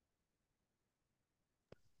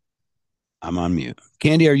I'm on mute.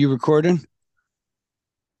 Candy, are you recording?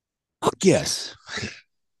 Oh, yes.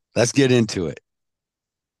 Let's get into it.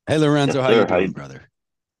 Hey, Yes, Lorenzo, how you sir. How doing, you brother?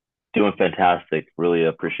 doing? Fantastic. Really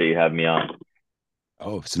appreciate you having me on.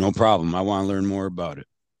 Oh, it's no problem. I want to learn more about it.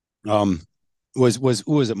 Um, was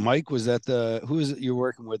who was it? Mike? Was that the who is it you're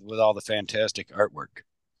working with all the fantastic artwork?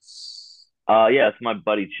 Yeah, it's my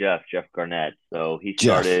buddy Jeff Garnett. So he Jeff.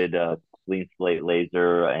 started Clean Slate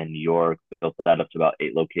Laser in New York, built that up to about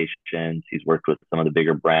 8 locations. He's worked with some of the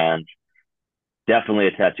bigger brands. Definitely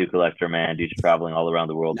a tattoo collector, man. Dude's traveling all around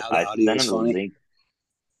the world. Now the I sent audio's him the funny. link.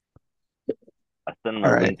 I sent him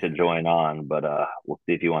All a right. link to join on, but we'll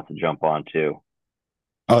see if he wants to jump on too.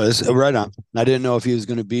 Oh, this right on. I didn't know if he was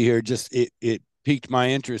going to be here. Just it piqued my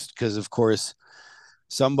interest because, of course,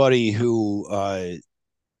 somebody who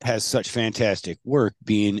has such fantastic work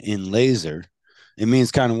being in laser, it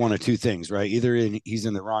means kind of one of two things, right? He's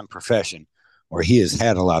in the wrong profession, or he has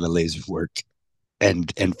had a lot of laser work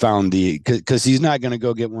and found the because he's not going to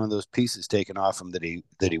go get one of those pieces taken off him that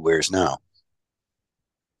he wears now.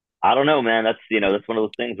 I don't know, man. That's one of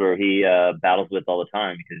those things where he battles with all the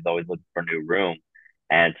time because he's always looking for a new room.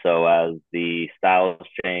 And so as the styles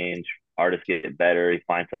change, artists get better. He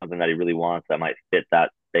finds something that he really wants that might fit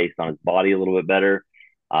that space on his body a little bit better.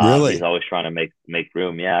 He's Really? always trying to make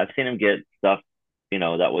room. Yeah, I've seen him get stuff,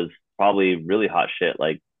 that was probably really hot shit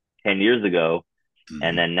like 10 years ago,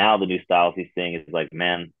 and Mm-hmm. then now the new styles he's seeing is like,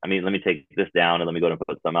 man, I mean, let me take this down and let me go and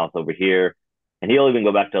put something else over here. And he'll even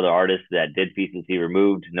go back to other artists that did pieces he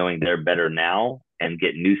removed, knowing they're better now, and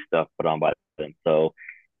get new stuff put on by them. So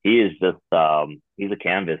he is just he's a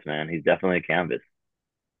canvas, man. He's definitely a canvas.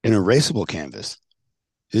 An erasable canvas.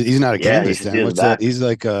 He's not a Yeah, you canvas should see then. his What's that? back. He's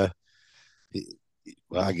like a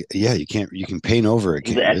well, yeah. You can paint over a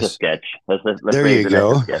He's an etch a canvas. sketch. Let's There say you he's an etch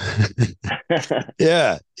a go. sketch.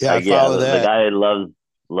 Yeah, yeah. I Like yeah, follow the that. guy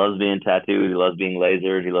loves being tattooed. He loves being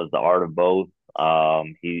lasered. He loves the art of both.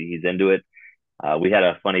 He's into it. We had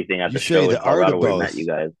a funny thing at You the say show in the art Colorado of where we met you both.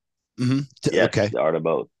 guys. Hmm. Yes, Okay. the art of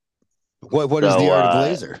both. What is the So art of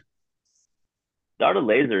laser? the art of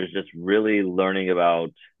laser is just really learning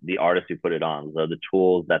about the artists who put it on, so the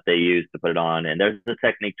tools that they use to put it on, and there's a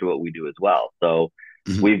technique to what we do as well. So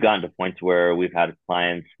Hmm. we've gotten to points where we've had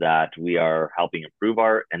clients that we are helping improve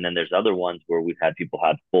art, and then there's other ones where we've had people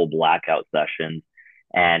have full blackout sessions,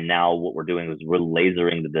 and now what we're doing is we're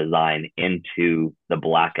lasering the design into the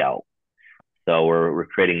blackout. So we're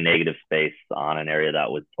creating negative space on an area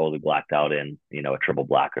that was totally blacked out in, a triple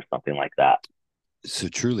black or something like that. So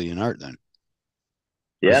truly an art then.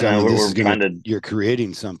 Yeah, I man, mean, we're, this is we're gonna trying to you're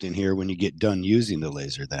creating something here when you get done using the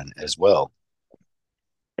laser then as well.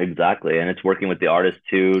 exactly, and it's working with the artist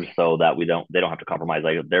too, so that they don't have to compromise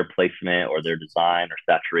like their placement or their design or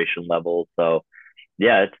saturation level. So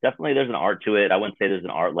yeah, it's definitely there's an art to it. I wouldn't say there's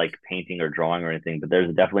an art like painting or drawing or anything, but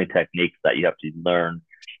there's definitely techniques that you have to learn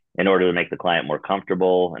in order to make the client more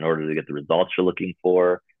comfortable, in order to get the results you're looking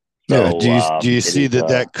for. Yeah. So Do you it see is that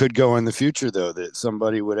that could go in the future though? That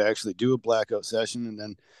somebody would actually do a blackout session and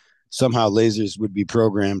then somehow lasers would be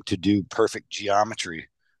programmed to do perfect geometry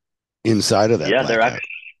inside of that yeah, they're blackout. actually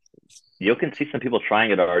you can see some people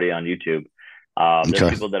trying it already on YouTube. There's Okay.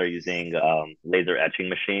 people that are using laser etching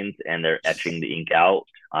machines and they're etching the ink out.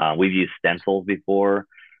 We've used stencils before.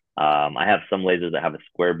 I have some lasers that have a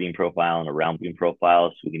square beam profile and a round beam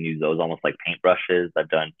profile, so we can use those almost like paintbrushes. I've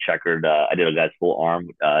done checkered. I did a guy's full arm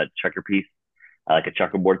checker piece, like a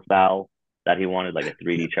checkerboard style that he wanted, like a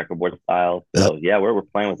 3D checkerboard style. That So yeah, we're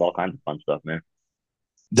playing with all kinds of fun stuff, man.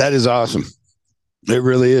 that is awesome. It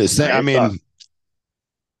really is. I mean, I it's mean,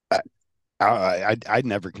 I'd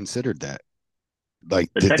never considered that.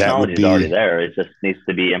 Like the that technology would is already be, there. It just needs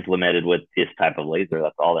to be implemented with this type of laser.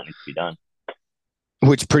 That's all that needs to be done.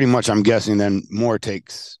 which pretty much I'm guessing then more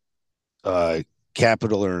takes uh,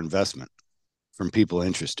 capital or investment from people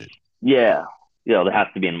interested. Yeah, there has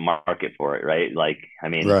to be a market for it, right? Like, I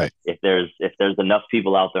mean, Right. if there's enough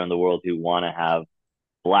people out there in the world who want to have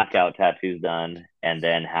blackout tattoos done and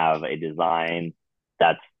then have a design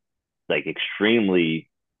that's like extremely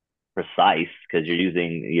precise because you're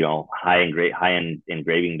using high end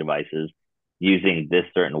engraving devices using this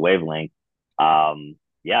certain wavelength.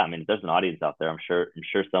 Yeah, I mean, if there's an audience out there, I'm sure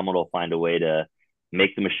someone will find a way to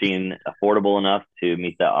make the machine affordable enough to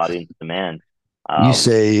meet that audience demand. You um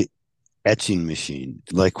say etching machine,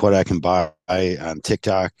 like what I can buy on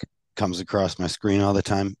TikTok comes across my screen all the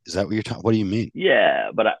time. Is that what you're talking? What do you mean?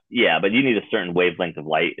 but you need a certain wavelength of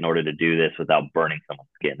light in order to do this without burning someone's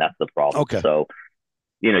skin. That's the problem. Okay. So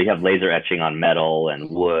you have laser etching on metal and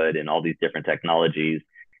wood and all these different technologies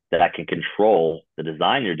that can control the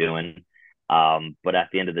design you're doing. But at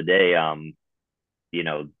the end of the day,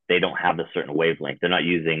 they don't have the certain wavelength. They're not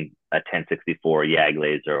using a 1064 YAG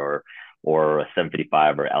laser or a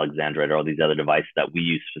 755 or Alexandrite or all these other devices that we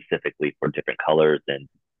use specifically for different colors and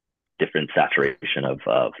different saturation of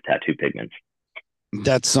tattoo pigments.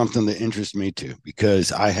 That's something that interests me too,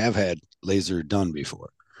 because I have had laser done before,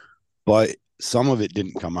 but some of it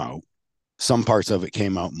didn't come out. Some parts of it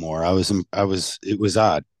came out more. It was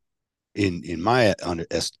odd in my under,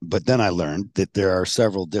 but then I learned that there are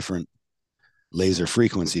several different laser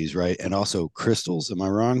frequencies, right? And also crystals, am I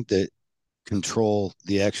wrong, that control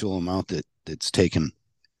the actual amount that's taken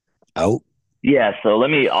out? Yeah, so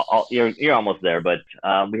you're almost there, but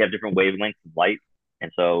we have different wavelengths of light,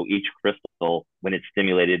 and so each crystal, when it's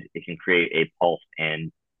stimulated, it can create a pulse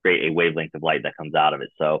and create a wavelength of light that comes out of it.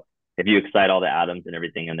 So if you excite all the atoms and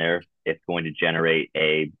everything in there, it's going to generate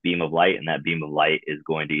a beam of light, and that beam of light is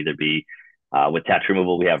going to either be with tattoo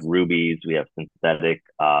removal, we have rubies, we have synthetic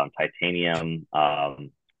titanium,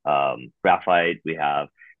 graphite, we have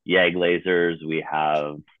YAG lasers, we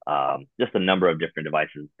have just a number of different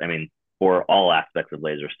devices. I mean, for all aspects of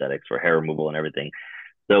laser aesthetics, for hair removal and everything.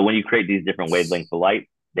 So when you create these different wavelengths of light,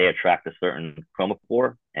 they attract a certain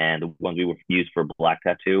chromophore, and the ones we would use for black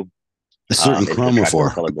tattoo, A certain it attracts the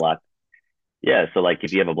chromophore. color black. Yeah, so like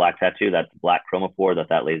if you have a black tattoo, that's black chromophore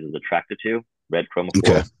that laser is attracted to, red Okay.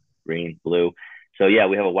 chromophore, green, blue. So yeah,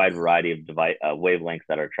 we have a wide variety of wavelengths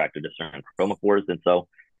that are attracted to certain chromophores, and so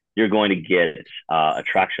you're going to get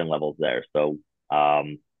attraction levels there. So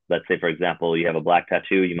let's say, for example, you have a black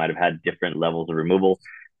tattoo, you might have had different levels of removal.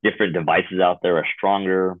 Different devices out there are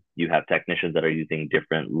stronger. You have technicians that are using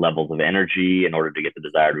different levels of energy in order to get the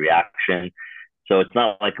desired reaction. So it's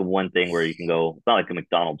not like a one thing where you can go, it's not like a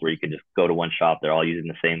McDonald's where you can just go to one shop. They're all using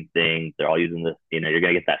the same thing. They're all using this, you're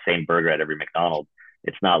going to get that same burger at every McDonald's.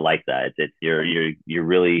 It's not like that. You're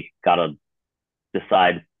really got to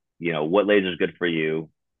decide, what laser is good for you,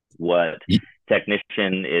 what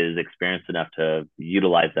technician is experienced enough to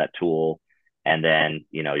utilize that tool. And then,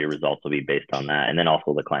 your results will be based on that. And then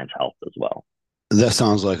also the client's health as well. That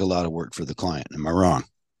sounds like a lot of work for the client. Am I wrong?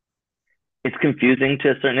 It's confusing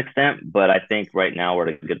to a certain extent, but I think right now we're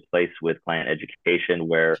at a good place with client education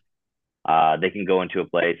where they can go into a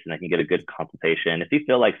place and they can get a good consultation. If you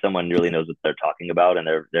feel like someone really knows what they're talking about and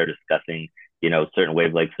they're discussing, certain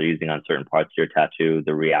wavelengths they're using on certain parts of your tattoo,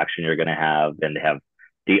 the reaction you're going to have, and they have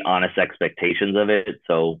the honest expectations of it.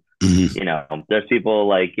 So, Mm-hmm. there's people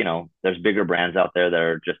like, there's bigger brands out there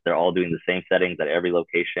that they're all doing the same settings at every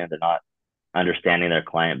location. They're not understanding their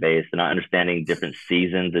client base. They're not understanding different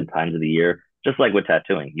seasons and times of the year. Just like with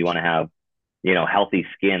tattooing, you want to have, healthy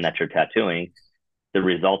skin that you're tattooing. The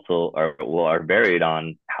results are varied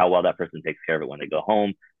on how well that person takes care of it when they go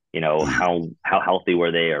home. How healthy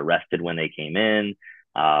were they or rested when they came in.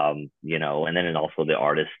 And then also the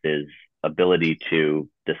artist's ability to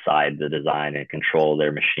decide the design and control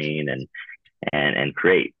their machine and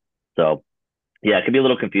create. So yeah, it can be a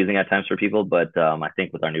little confusing at times for people, but I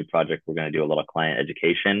think with our new project, we're going to do a lot of client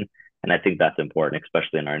education, and I think that's important,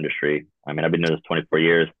 especially in our industry. I mean, I've been doing this 24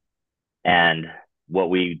 years, and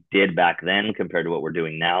what we did back then compared to what we're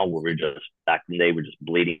doing now, where we're just back in the day, we're just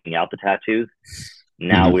bleeding out the tattoos.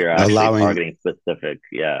 Now Mm-hmm. we are actually Allowing, targeting specific.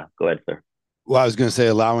 Yeah, go ahead, sir. well, I was going to say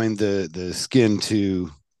allowing the skin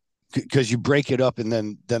to, because you break it up and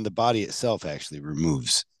then the body itself actually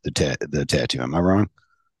removes the tattoo. Am I wrong?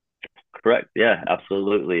 Correct. Yeah,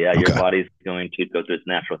 absolutely. Yeah, your Okay. body's going to go through its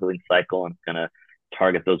natural healing cycle and it's going to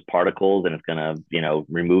target those particles and it's going to,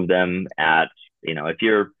 remove them at, if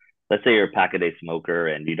you're, let's say you're a pack a day smoker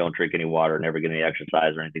and you don't drink any water, never get any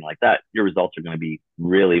exercise or anything like that, your results are going to be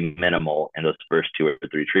really minimal in those first 2 or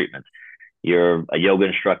 3 treatments. You're a yoga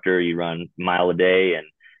instructor, you run a mile a day and,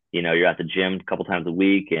 you're at the gym a couple times a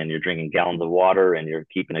week and you're drinking gallons of water and you're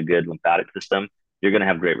keeping a good lymphatic system, you're going to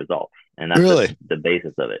have great results. And that's just Really? the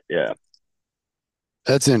basis of it. Yeah.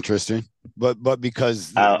 That's interesting. But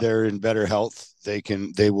because Uh, they're in better health,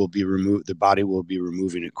 they will be removed. The body will be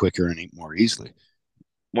removing it quicker and more easily.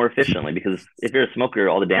 more efficiently because if you're a smoker,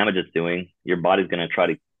 all the damage it's doing, your body's going to try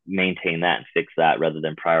to maintain that and fix that rather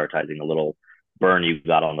than prioritizing a little burn you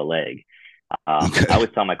got on the leg. I Okay. always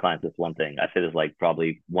tell my clients this one thing. I say this like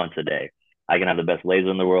probably once a day. I can have the best laser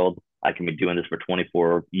in the world. I can be doing this for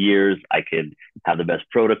 24 years. I could have the best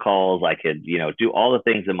protocols. I could, do all the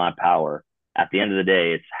things in my power. At the end of the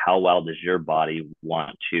day, it's how well does your body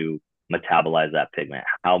want to metabolize that pigment?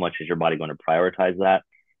 How much is your body going to prioritize that?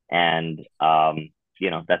 And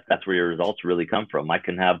that's where your results really come from. I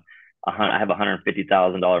have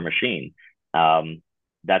 $150,000 machine.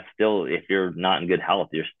 That's still, if you're not in good health,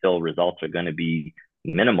 your still results are going to be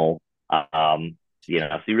minimal. So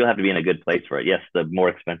you really have to be in a good place for it. Yes, the more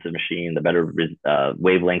expensive machine, the better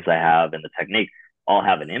wavelengths I have, and the technique all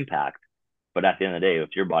have an impact. But at the end of the day, if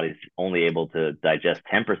your body's only able to digest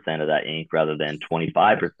 10% of that ink rather than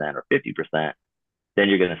 25% or 50%, then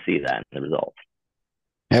you're going to see that in the results.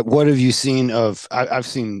 What have you seen of? I've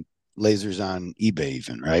seen lasers on eBay,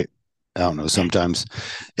 even, right? I don't know. Sometimes,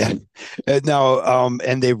 and now,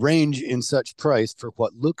 and they range in such price for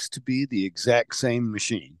what looks to be the exact same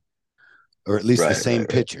machine, or at least the Right, same right,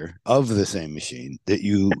 right. picture of the same machine. That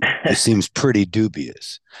you it seems pretty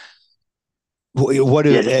dubious. What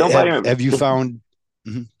Yeah, just don't buy your have you just found?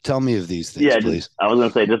 Tell me of these things, yeah, just please. I was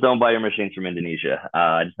gonna say just don't buy your machines from Indonesia.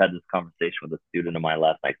 I just had this conversation with a student of mine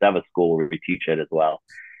last night. 'Cause I have a school where we teach it as well,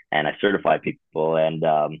 and I certify people. And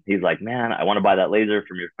he's like, "Man, I want to buy that laser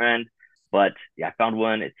from your friend, but yeah, I found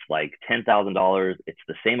one. It's like $10,000. It's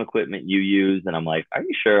the same equipment you use." And I'm like, "Are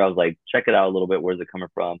you sure?" I was like, "Check it out a little bit. Where's it coming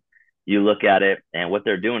from?" You look at it, and what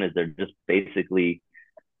they're doing is they're just basically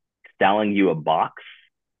selling you a box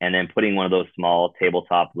and then putting one of those small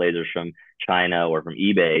tabletop lasers from China or from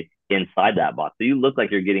eBay inside that box. So you look like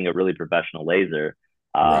you're getting a really professional laser.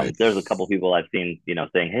 Right. There's a couple people I've seen,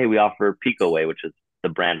 saying, "Hey, we offer Picoway, which is the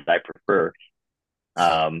brand I prefer."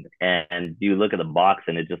 And you look at the box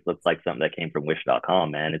and it just looks like something that came from Wish.com,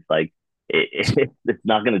 man. It's like it's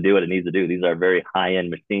not going to do what it needs to do. These are very high end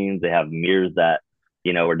machines. They have mirrors that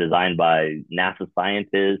were designed by NASA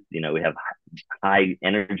scientists. We have high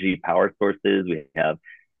energy power sources. We have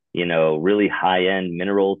really high end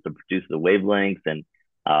minerals to produce the wavelengths. And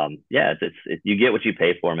yeah, it's you get what you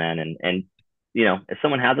pay for, man. And if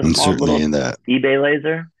someone has a I'm small certainly little in that. eBay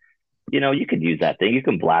laser, you could use that thing. You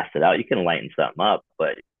can blast it out. You can lighten something up,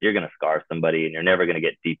 but you're going to scar somebody and you're never going to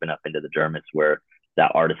get deep enough into the dermis where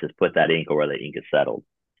that artist has put that ink or where the ink is settled.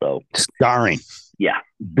 So, Scarring. yeah.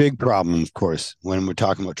 Big problem, of course, when we're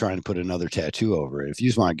talking about trying to put another tattoo over it. If you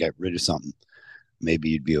just want to get rid of something, maybe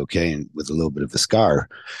you'd be okay with a little bit of a scar.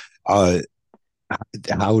 Uh,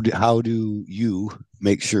 how do you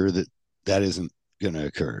make sure that that isn't going to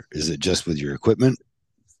occur? Is it just with your equipment?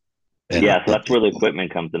 And Yeah, so that's where the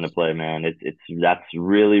equipment comes into play, man. That's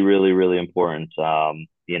really, really, really important.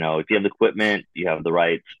 If you have the equipment, you have the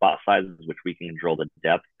right spot sizes, which we can control the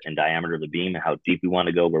depth and diameter of the beam and how deep we want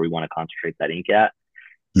to go, where we want to concentrate that ink at.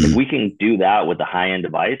 If Mhm. we can do that with the high end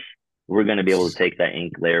device, we're going to be able to take that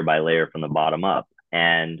ink layer by layer from the bottom up.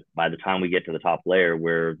 And by the time we get to the top layer,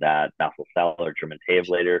 where that basal cell or germinative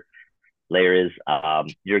layer is,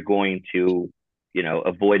 you're going to,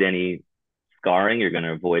 avoid any scarring. You're going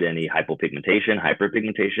to avoid any hypopigmentation,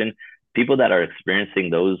 hyperpigmentation. People that are experiencing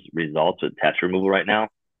those results with tattoo removal right now,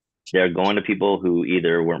 they're going to people who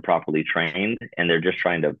either weren't properly trained and they're just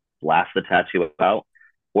trying to blast the tattoo out,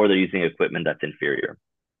 or they're using equipment that's inferior.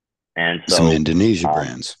 And Some so Indonesia um,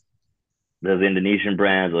 brands. those Indonesian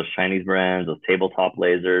brands, those Chinese brands, those tabletop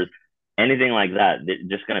lasers, anything like that, they're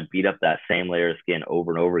just going to beat up that same layer of skin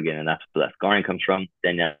over and over again. And that's where that scarring comes from.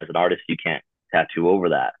 Then as an artist, you can't tattoo over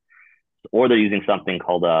that. Or they're using something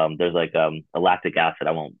called there's like a lactic acid.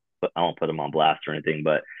 I won't put them on blast or anything,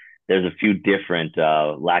 but there's a few different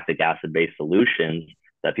lactic acid based solutions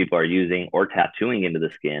that people are using or tattooing into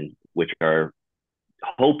the skin, which are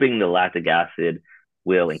hoping the lactic acid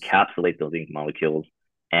will encapsulate those ink molecules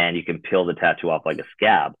and you can peel the tattoo off like a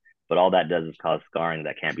scab. But all that does is cause scarring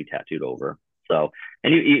that can't be tattooed over. So,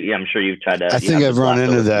 and I'm sure you've tried I you think have to I've run blast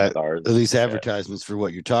into over some that, scars. at least Yeah. advertisements for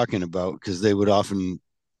what you're talking about, because they would often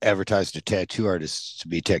advertise to tattoo artists to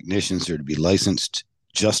be technicians or to be licensed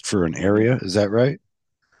just for an Mm-hmm. area. Is that right?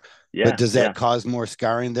 But Yeah. does that Yeah. cause more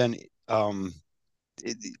scarring then? Um,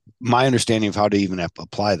 it, my understanding of how to even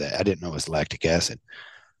apply that, I didn't know it was lactic acid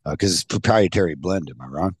because it's proprietary blend. Am I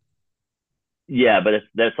wrong? Yeah, but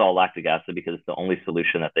that's all lactic acid because it's the only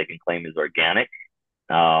solution that they can claim is organic.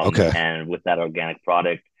 Okay. And with that organic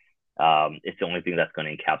product, it's the only thing that's going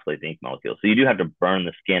to encapsulate the ink molecule. So you do have to burn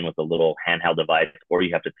the skin with a little handheld device, or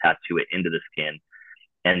you have to tattoo it into the skin,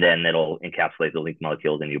 and then it'll encapsulate those ink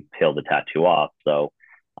molecules, and you peel the tattoo off. So,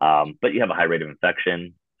 but you have a high rate of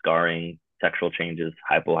infection, scarring, textural changes,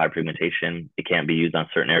 hyperpigmentation. It can't be used on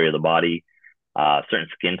certain area of the body. Certain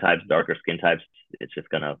skin types, darker skin types, it's just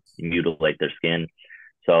gonna mutilate their skin.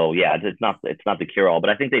 So yeah, it's not the cure all, but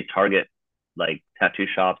I think they target like tattoo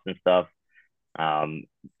shops and stuff, and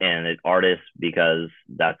artists because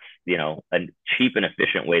that's a cheap and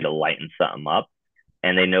efficient way to lighten something up.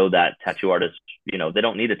 And they know that tattoo artists, they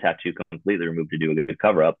don't need a tattoo completely removed to do a good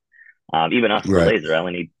cover up. Even us for Right. laser, I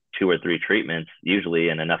only need 2 or 3 treatments usually,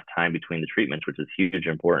 and enough time between the treatments, which is huge,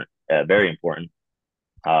 important, very important.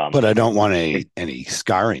 But Um, I don't want any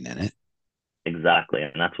scarring in it. Exactly.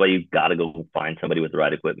 And that's why you got to go find somebody with the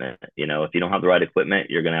right equipment. You know, if you don't have the right equipment,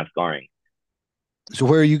 you're going to have scarring. So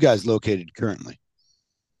where are you guys located currently?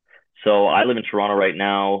 So I live in Toronto right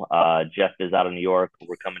now. Jeff is out of New York.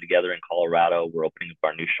 We're coming together in Colorado. We're opening up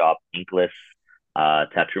our new shop, Inkless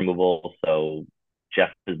Tattoo Removal. So Jeff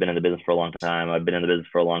has been in the business for a long time. I've been in the business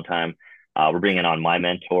for a long time. We're bringing on my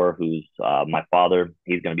mentor, who's my father.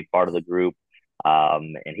 He's going to be part of the group,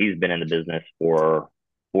 and he's been in the business for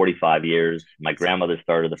 45 years. My grandmother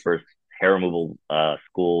started the first hair removal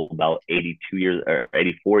school about 82 years or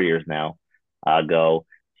 84 years now ago.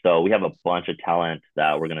 So we have a bunch of talent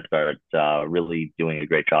that we're going to start really doing a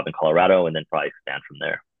great job in Colorado, and then probably expand from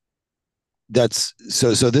there. That's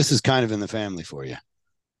so this is kind of in the family for you.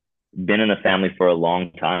 Been in the family for a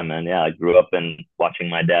long time, and yeah, I grew up in watching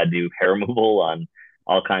my dad do hair removal on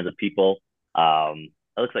all kinds of people. It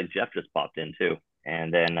looks like Jeff just popped in too,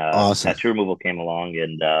 and then Awesome. tattoo removal came along,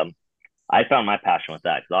 and I found my passion with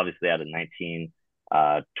that because obviously I had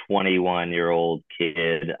a 21-year-old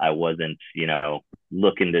kid. I wasn't,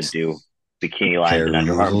 looking to do bikini lines Hair and underarms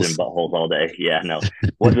and removals. buttholes all day. Yeah, no,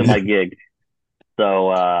 wasn't my gig.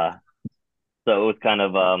 So, so it was kind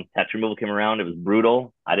of tattoo removal came around. It was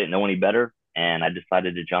brutal. I didn't know any better, and I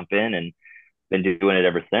decided to jump in and been doing it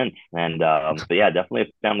ever since. And so yeah, definitely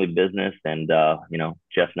a family business. And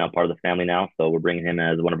Jeff's now part of the family now, so we're bringing him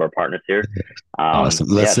as one of our partners here. Awesome.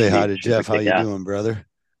 So Let's yeah, it say should hi be to should be Jeff. How kick you ass. doing, brother?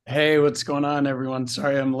 Hey, what's going on, everyone?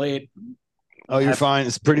 Sorry I'm late. Oh, you're Happy. fine.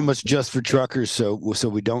 It's pretty much just for truckers, so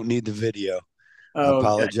we don't need the video. I Oh, okay.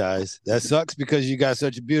 apologize. That sucks because you got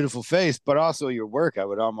such a beautiful face, but also your work.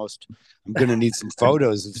 I'm gonna need some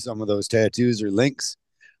photos of some of those tattoos or links,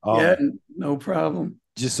 Yeah, um, no problem.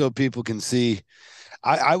 just so people can see.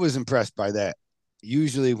 I was impressed by that.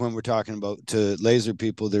 Usually, when we're talking about to laser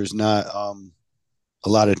people, there's not a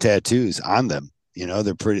lot of tattoos on them. You know,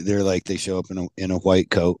 they're pretty. They're like they show up in a white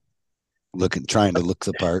coat, looking trying to look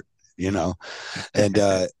the part. You know, and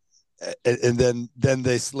then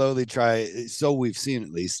they slowly try. So we've seen at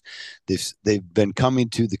least they've been coming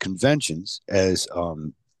to the conventions as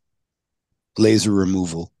laser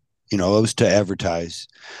removal. You know, it was to advertise,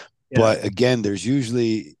 Yeah, but again, there's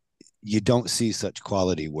usually you don't see such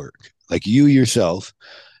quality work. Like you yourself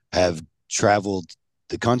have traveled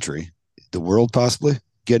the country, the world, possibly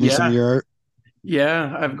getting some of yeah, your art.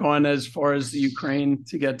 yeah. I've gone as far as the Ukraine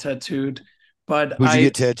to get tattooed, but Who'd you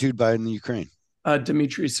get tattooed by in the Ukraine?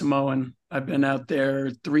 Dmitry Samoan. I've been out there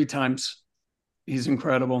 3 times. He's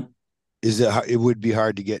incredible. Is it? It would be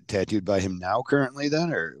hard to get tattooed by him now, currently,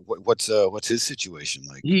 then, or what's his situation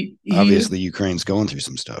like? He is, Obviously, Ukraine's going through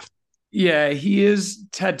some stuff. yeah, he is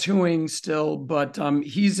tattooing still, but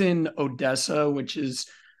he's in Odessa, which is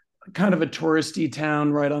kind of a touristy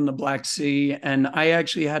town right on the Black Sea. And I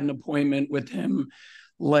actually had an appointment with him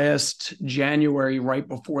last January, right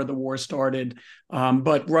before the war started.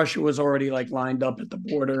 But Russia was already like lined up at the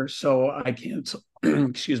border. So I canceled.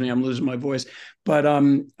 Excuse me, I'm losing my voice. But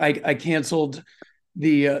I canceled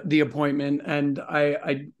the appointment, and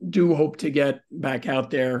I do hope to get back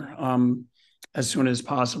out there as soon as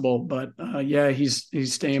possible. But yeah, he's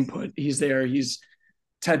staying put. He's there. He's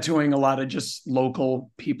tattooing a lot of just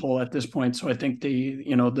local people at this point. So I think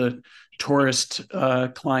the tourist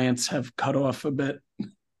clients have cut off a bit.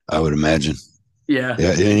 I would imagine. Yeah, Yeah,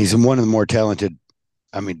 and he's one of the more talented.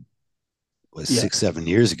 I mean, was yeah, 6, 7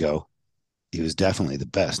 years ago, he was definitely the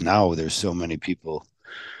best. Now there's so many people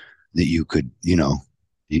that you could,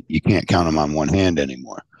 you can't count them on one hand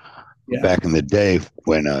anymore. But yeah, back in the day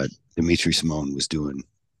when Dimitri Simone was doing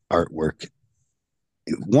artwork,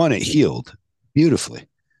 it healed beautifully.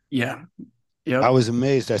 yeah, I yep. was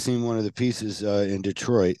amazed. I seen one of the pieces in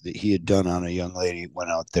Detroit that he had done on a young lady. Went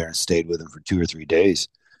out there and stayed with him for 2 or 3 days,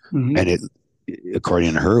 and Mm-hmm.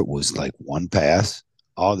 according to her, it was like one pass,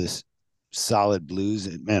 all this solid blues.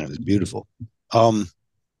 And man, it was beautiful. Um,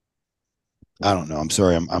 I don't know. I'm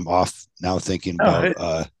sorry. I'm off now thinking about.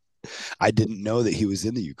 Oh, I didn't know that he was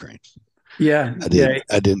in the Ukraine. yeah, I yeah. didn't.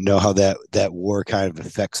 I didn't know how that war kind of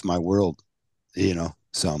affects my world.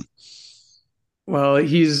 Some. Well,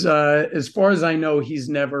 he's as far as I know, he's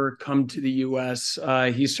never come to the U.S.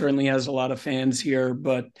 He certainly has a lot of fans here,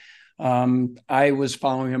 but I was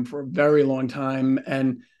following him for a very long time,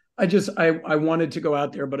 and I wanted to go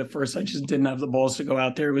out there, but at first I just didn't have the balls to go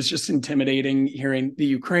out there. It was just intimidating hearing the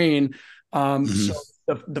Ukraine. So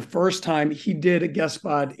Mm-hmm. the first time he did a guest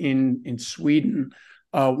spot in Sweden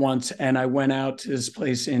once, and I went out to his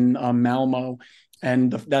place in Malmo,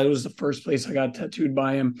 and that was the first place I got tattooed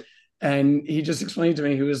by him. And he just explained to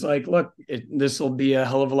me, he was like, look, this will be a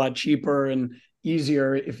hell of a lot cheaper and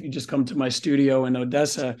easier if you just come to my studio in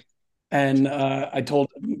Odessa. And I told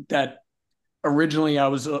him that originally I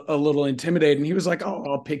was a little intimidated, and he was like, "Oh,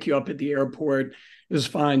 I'll pick you up at the airport." It was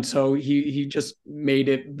fine. So he just made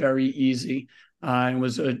it very easy, and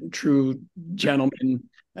was a true gentleman.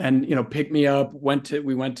 And picked me up.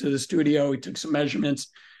 We went to the studio. He took some measurements,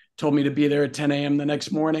 told me to be there at 10 a.m. the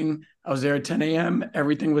next morning. I was there at 10 a.m.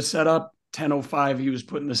 Everything was set up. 10:05, he was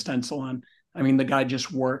putting the stencil on. I mean, the guy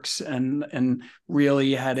just works, and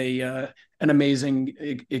really had an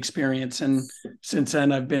amazing experience. And since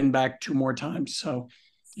then, I've been back 2 more times. So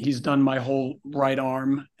he's done my whole right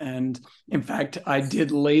arm. And in fact, I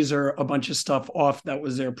did laser a bunch of stuff off that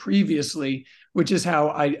was there previously, which is how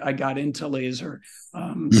I got into laser.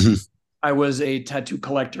 Mhm. I was a tattoo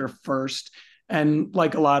collector first. And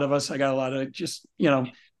like a lot of us, I got a lot of just,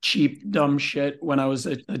 cheap, dumb shit when I was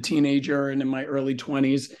a teenager and in my early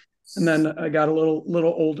 20s. And then I got a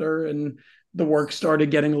little older, and the work started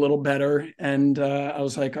getting a little better. And I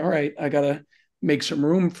was like, all right, I got to make some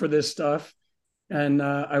room for this stuff. And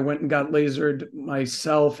I went and got lasered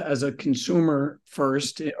myself as a consumer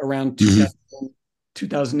first around Mhm.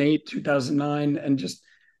 2008, 2009, and just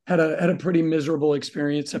had a pretty miserable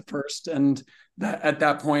experience at first. And at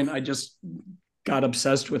that point, I just got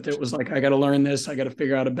obsessed with it. It was like, I got to learn this. I got to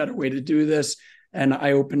figure out a better way to do this. And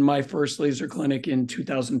I opened my first laser clinic in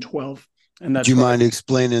 2012. And Do that's you where mind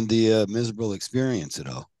explaining the miserable experience at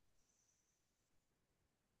all?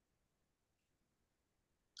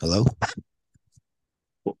 Hello?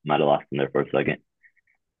 Might have lost him there for a second.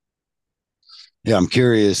 Yeah, I'm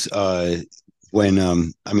curious. When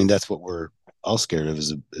I mean, that's what we're all scared of,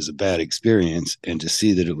 is a bad experience, and to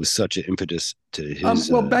see that it was such an impetus to his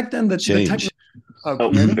well, back then, the change. technical. Oh, Oh,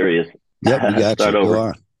 can you hear me? there he is. Yep, we got Start you. Go over.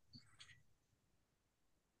 on.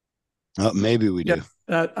 Oh, maybe we Yeah,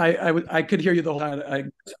 do. I could hear you the whole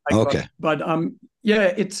time. Okay. But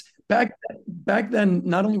yeah, it's back then.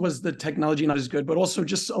 Not only was the technology not as good, but also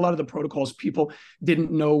just a lot of the protocols, people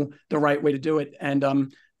didn't know the right way to do it.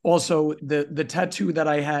 And also the tattoo that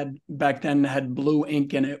I had back then had blue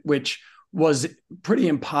ink in it, which was pretty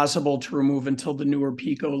impossible to remove until the newer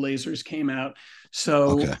Pico lasers came out.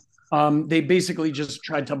 So Okay. they basically just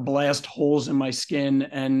tried to blast holes in my skin,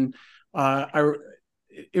 and I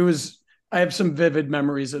it was I have some vivid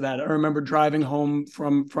memories of that. I remember driving home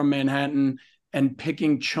from Manhattan and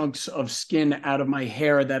picking chunks of skin out of my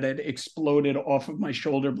hair that had exploded off of my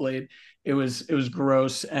shoulder blade. It was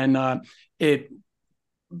gross, and it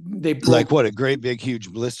they Like broke what? A great big huge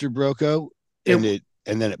blister broke out, it.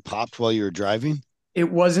 and then it popped while you were driving. It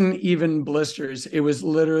wasn't even blisters. It was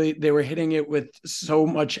literally they were hitting it with so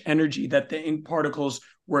much energy that the ink particles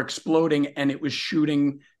were exploding, and it was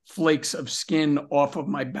shooting flakes of skin off of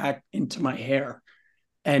my back into my hair,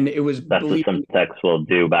 and it was That's what some bleeding. techs will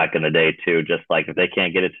do back in the day too. Just like if they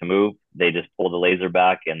can't get it to move, they just pull the laser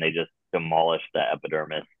back and they just demolish the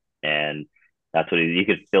epidermis. And that's what you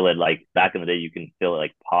could feel it like back in the day. You can feel it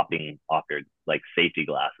like popping off your like safety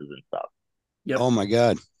glasses and stuff. Yep, Oh my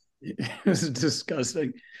God. it was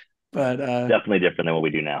disgusting, but Definitely different than what we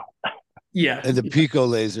do now. yeah, And the Pico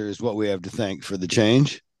laser is what we have to thank for the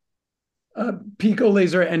change. Pico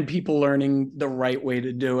laser and people learning the right way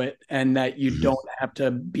to do it, and that you Mhm. don't have to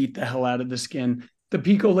beat the hell out of the skin. The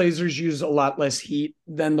Pico lasers use a lot less heat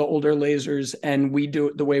than the older lasers, and we do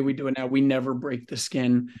it the way we do it now. We never break the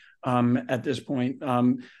skin at this point.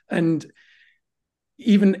 And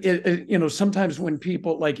even sometimes when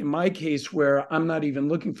people, like in my case, where I'm not even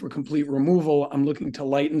looking for complete removal, I'm looking to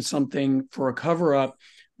lighten something for a cover up,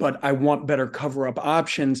 but I want better cover up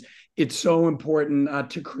options. It's so important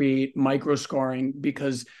not to create micro scarring,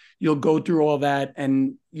 because you'll go through all that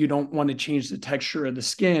and you don't want to change the texture of the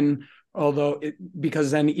skin.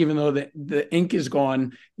 Because then even though the ink is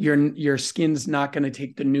gone, your skin's not going to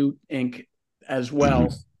take the new ink as well.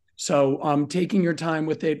 Mhm. So taking your time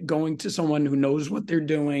with it, going to someone who knows what they're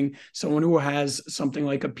doing, someone who has something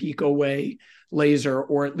like a Pico Way laser,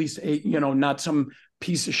 or at least not some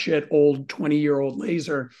piece of shit old 20-year-old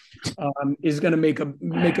laser, is going to make a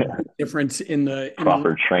big difference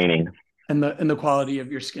Proper training. in the quality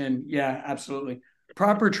of your skin. Yeah, absolutely.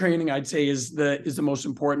 Proper training, I'd say, is the most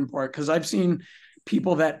important part, because I've seen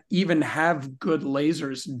people that even have good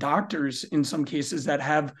lasers, doctors in some cases that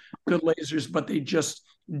have good lasers, but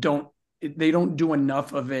don't they don't do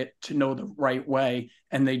enough of it to know the right way,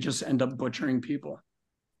 and they just end up butchering people.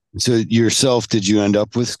 So yourself, did you end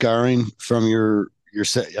up with scarring from your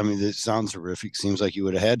set? I mean, it sounds horrific. Seems like you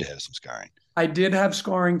would have had to have some scarring. I did have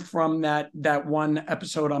scarring from that one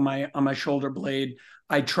episode on my shoulder blade.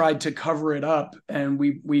 I tried to cover it up, and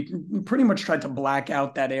we pretty much tried to black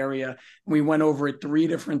out that area. We went over it 3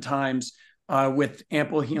 different times with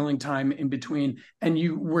ample healing time in between, and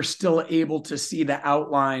you were still able to see the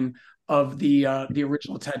outline of the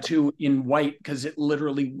original tattoo in white because it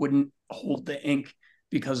literally wouldn't hold the ink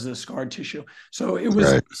because of the scar tissue. So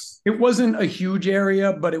Right. it wasn't a huge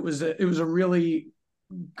area, but it was a really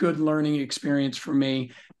good learning experience for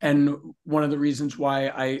me, and one of the reasons why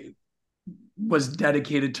I was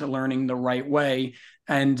dedicated to learning the right way.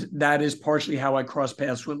 And that is partially how I crossed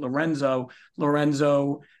paths with Lorenzo.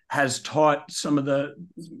 Lorenzo has taught some of the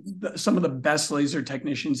best laser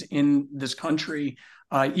technicians in this country,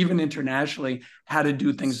 even internationally, how to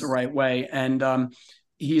do things the right way. And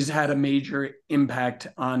he's had a major impact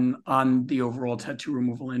on the overall tattoo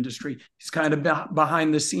removal industry. He's kind of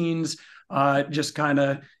behind the scenes, just kind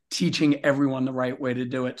of teaching everyone the right way to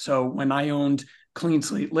do it. So when I owned Clean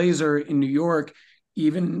Slate Laser in New York,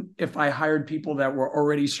 even if I hired people that were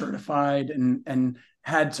already certified and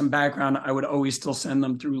had some background, I would always still send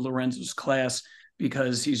them through Lorenzo's class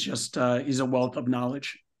because he's a wealth of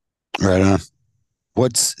knowledge. Right on.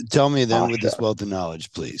 Tell me then with this Awesome. wealth of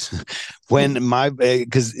knowledge, please. When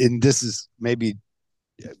because this is maybe,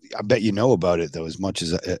 I bet you know about it though, as much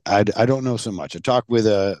as I don't know so much. I talked with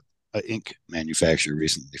a ink manufacturer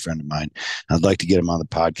recently, a friend of mine. I'd like to get him on the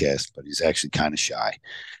podcast, but he's actually kind of shy.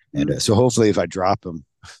 And so hopefully if I drop him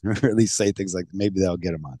or at least say things like maybe that'll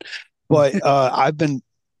get him on. But I've been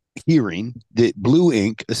hearing that blue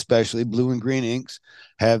ink, especially blue and green inks,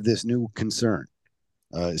 have this new concern.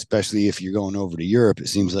 Especially if you're going over to Europe, it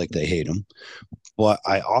seems like they hate them. But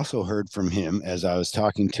I also heard from him as I was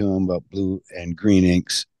talking to him about blue and green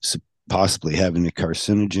inks possibly having a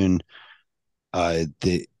carcinogen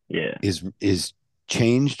that Yeah. is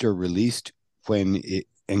changed or released when it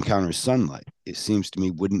encounters sunlight. It seems to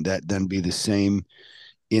me, wouldn't that then be the same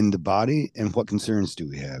in the body? And what concerns do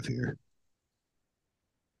we have here?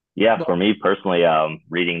 Yeah, for Well, me personally,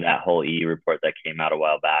 reading that whole EU report that came out a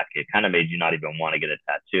while back, it kind of made you not even want to get a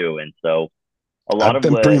tattoo. And so a lot I've of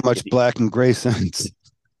been pretty what, much black and gray since.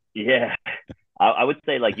 yeah, I would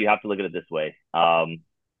say like you have to look at it this way.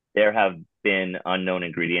 There have been unknown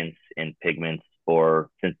ingredients in pigments for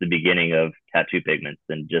since the beginning of tattoo pigments,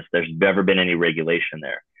 and just there's never been any regulation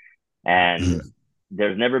there. And Mhm.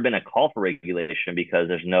 there's never been a call for regulation because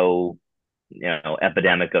there's no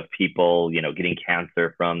epidemic of people getting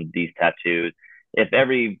cancer from these tattoos. If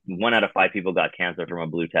every 1 out of 5 people got cancer from a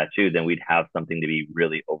blue tattoo, then we'd have something to be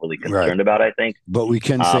really overly Right. concerned about, I think. But we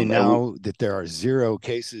can say And we now that there are 0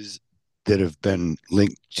 cases that have been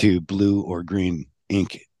linked to blue or green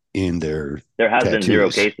ink in their There has been zero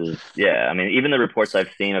tattoos. cases. Yeah, I mean, even the reports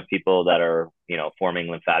I've seen of people that are forming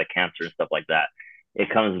lymphatic cancer and stuff like that, it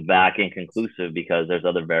comes back inconclusive because there's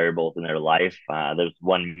other variables in their life. There's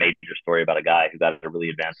one major story about a guy who got a really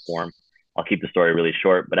advanced form. I'll keep the story really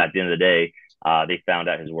short, but at the end of the day, they found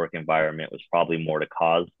out his work environment was probably more to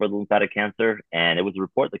cause for the lymphatic cancer, and it was a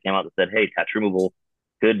report that came out that said, "Hey, tattoo removal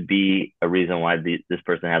could be a reason why this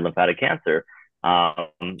person had lymphatic cancer."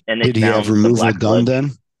 And they Did he have found some removal black done sludge.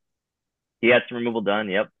 then? He had some removal done.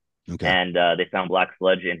 Yep. Okay. And they found black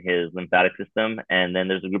sludge in his lymphatic system. And then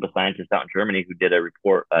there's a group of scientists out in Germany who did a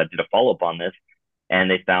report, did a follow up on this, and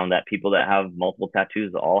they found that people that have multiple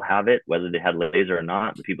tattoos all have it, whether they had laser or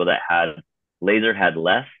not. The people that had laser had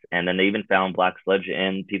less, and then they even found black sludge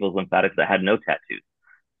in people's lymphatics that had no tattoos.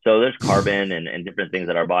 So there's carbon and different things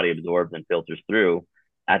that our body absorbs and filters through.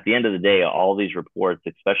 At the end of the day, all these reports,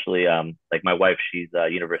 especially like my wife, she's a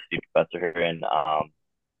university professor here in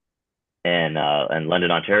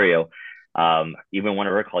London, Ontario. Even one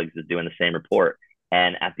of her colleagues is doing the same report.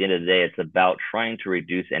 And at the end of the day, it's about trying to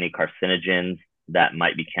reduce any carcinogens that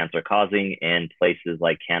might be cancer causing in places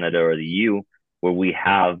like Canada or the EU, where we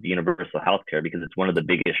have universal healthcare because it's one of the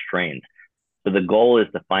biggest strains. So the goal is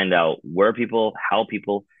to find out where people, how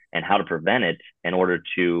people, and how to prevent it in order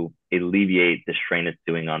to alleviate the strain it's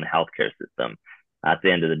doing on the healthcare system at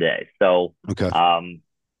the end of the day. So Okay.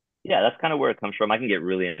 yeah, that's kind of where it comes from. I can get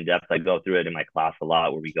really in depth. I go through it in my class a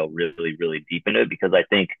lot where we go really, really deep into it because I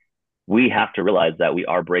think we have to realize that we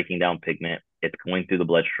are breaking down pigment. It's going through the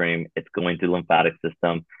bloodstream, it's going through the lymphatic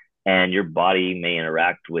system, and your body may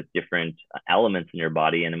interact with different elements in your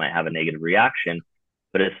body and it might have a negative reaction.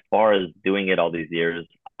 But as far as doing it all these years,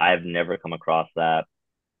 I've never come across that.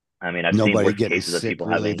 I mean, I've seen Nobody worse getting cases of sick people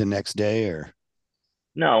really having the next day or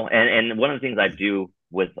no. And one of the things I do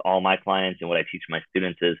with all my clients and what I teach my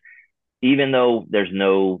students is even though there's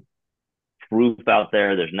no proof out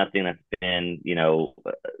there, there's nothing that's been,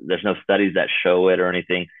 there's no studies that show it or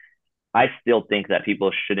anything. I still think that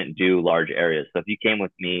people shouldn't do large areas. So if you came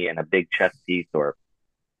with me in a big chest piece or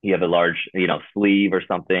you have a large, sleeve or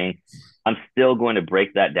something, I'm still going to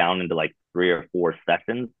break that down into like 3 or 4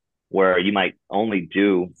 sections where you might only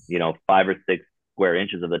do, 5 or 6 square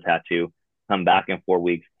inches of the tattoo. come back in 4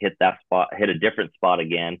 weeks, hit that spot, hit a different spot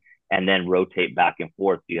again, and then rotate back and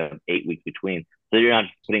forth. So you have 8 weeks between. So you're not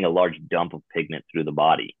just putting a large dump of pigment through the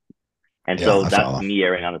body. And Yeah, so I that's follow. me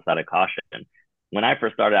erring on the side of caution. When I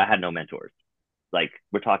first started, I had no mentors. Like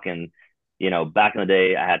we're talking, back in the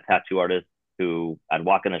day, I had tattoo artists who I'd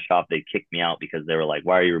walk in the shop, they'd kick me out because they were like,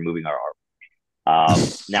 "Why are you removing our art?"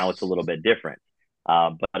 Now it's a little bit different.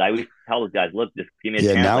 But I would tell those guys, "Look, just give me a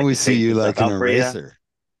Yeah, chance. now I we can see fake you some stuff like an out for you." eraser.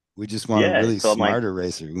 We just want a Yeah. really So I'm like, smart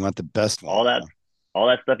eraser. We want the best one, all that all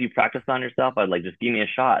that stuff you practice on yourself, I'd like, just give me a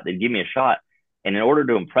shot. They'd give me a shot. And in order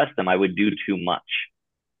to impress them, I would do too much.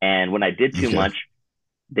 And when I did too Okay. much,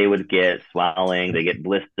 they would get swelling, they get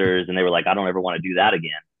blisters, and they were like, I don't ever want to do that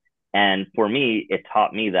again. And for me, it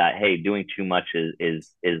taught me that, hey, doing too much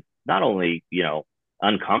is not only,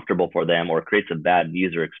 uncomfortable for them or creates a bad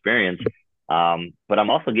user experience, but I'm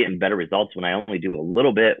also getting better results when I only do a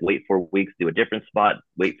little bit, wait 4 weeks, do a different spot,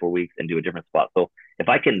 wait 4 weeks, and do a different spot. So if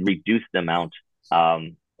I can reduce the amount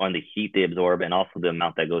on the heat they absorb and also the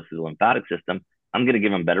amount that goes through the lymphatic system, I'm going to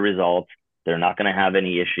give them better results. They're not going to have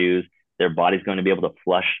any issues. Their body's going to be able to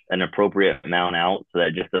flush an appropriate amount out so that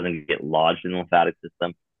it just doesn't get lodged in the lymphatic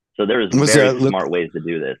system. So there is What's very that look? smart ways to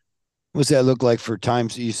do this. What's that look like for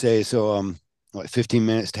times you say? So, what, 15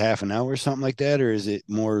 minutes to half an hour or something like that, or is it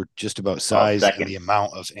more just about Oh, size and second. the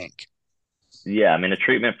amount of ink? Yeah, I mean, a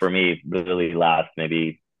treatment for me really lasts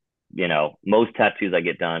maybe, most tattoos I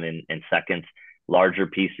get done in seconds. Larger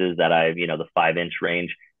pieces that the 5 inch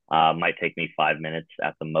range might take me 5 minutes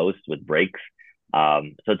at the most with breaks. So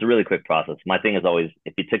it's a really quick process. My thing is always,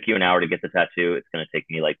 if it took you an hour to get the tattoo, it's going to take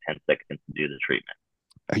me like 10 seconds to do the treatment.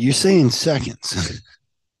 Are you saying seconds?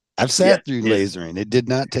 I've Yeah, sat through just lasering. It did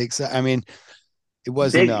not take. I mean, it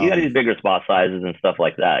wasn't. you got these bigger spot sizes and stuff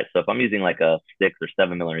like that. So if I'm using like a 6 or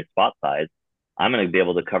 7 millimeter spot size, I'm going to be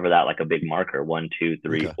able to cover that like a big marker, one, two,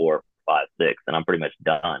 three, Okay. 4, 5, 6, and I'm pretty much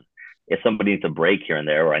done. If somebody needs a break here and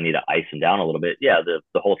there, or I need to ice them down a little bit, yeah,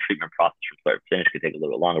 the whole treatment process from start to finish could take a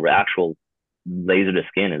little bit longer. But actual laser to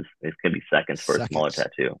skin is going to be seconds for a smaller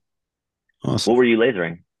Seconds. tattoo. What Awesome. were you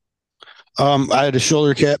lasering? I had a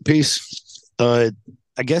shoulder cap piece.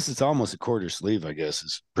 I guess it's almost a quarter sleeve. I guess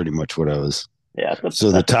is pretty much what I was. Yeah, So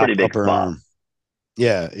the that's a top pretty big upper spot. arm.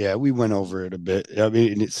 Yeah, yeah, we went over it a bit. I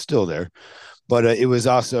mean, it's still there, but it was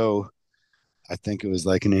also, I think it was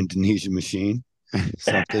like an Indonesian machine,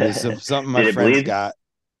 something my Did it friends bleed? got.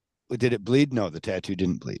 Did it bleed? No, the tattoo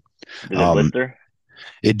didn't bleed. Did it Um, blister?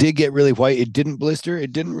 it did get really white. It didn't blister.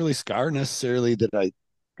 It didn't really scar necessarily that I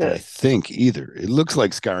Good. think either. It looks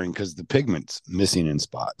like scarring because the pigment's missing in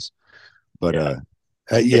spots. But Yeah.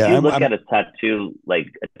 If yeah, you look I'm at a tattoo, like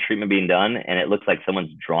a treatment being done, and it looks like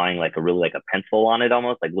someone's drawing like a pencil on it,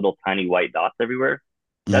 almost like little tiny white dots everywhere,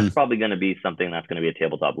 that's mhm, probably going to be something that's going to be a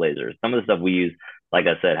tabletop laser. Some of the stuff we use, like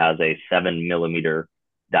I said, has a 7 millimeter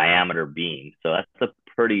diameter beam, so that's a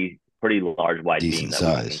pretty large wide beam decent that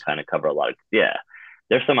we can size. kind of cover a lot of. Yeah,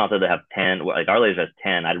 there's some out there that have 10. Like our laser has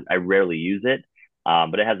 10. I rarely use it,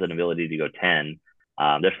 but it has an ability to go 10.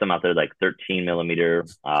 There's some out there like 13 millimeter.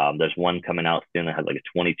 There's one coming out soon that has like a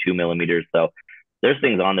 22 millimeters. So there's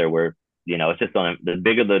things on there where, it's just on the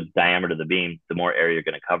bigger the diameter of the beam, the more area you're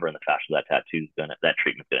going to cover and the faster that treatment's going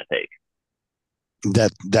to take.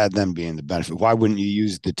 That then being the benefit. Why wouldn't you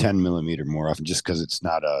use the 10 millimeter more often? Just because it's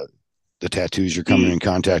not the tattoos you're coming in The,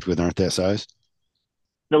 contact with aren't that size.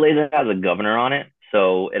 the laser has a governor on it.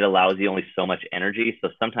 So it allows you only so much energy. So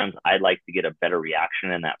sometimes I like to get a better reaction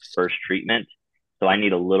in that first treatment. So I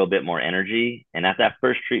need a little bit more energy. And at that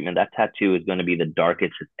first treatment, that tattoo is going to be the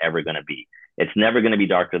darkest it's ever going to be. It's never going to be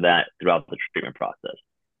darker than that throughout the treatment process.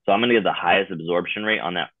 So I'm going to get the highest absorption rate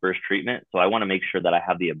on that first treatment. So I want to make sure that I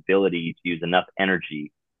have the ability to use enough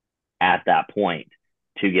energy at that point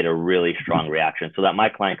to get a really strong reaction so that my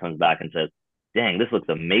client comes back and says, dang, this looks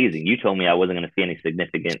amazing. You told me I wasn't going to see any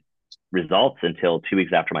significant results until 2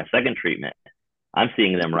 weeks after my second treatment. I'm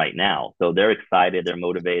seeing them right now. So they're excited, they're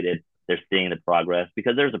motivated, they're seeing the progress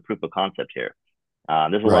because there's a proof of concept here.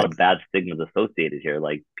 There's a lot Right. of bad stigmas associated here.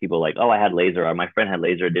 Like people like, oh, I had laser, or my friend had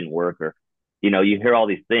laser, it didn't work, or you hear all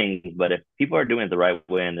these things. But if people are doing it the right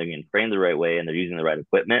way and they're getting trained the right way and they're using the right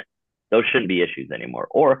equipment, those shouldn't be issues anymore.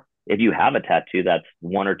 Or if you have a tattoo that's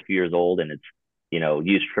 1 or 2 years old and it's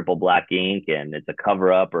use triple black ink and it's a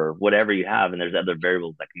cover up or whatever you have, and there's other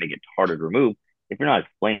variables that can make it harder to remove. If you're not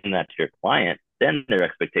explaining that to your client, then their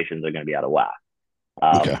expectations are going to be out of whack.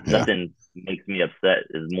 Okay. Yeah. Nothing makes me upset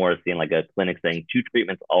is more seeing like a clinic saying 2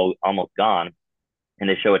 treatments almost gone, and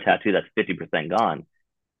they show a tattoo that's 50% gone.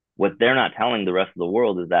 What they're not telling the rest of the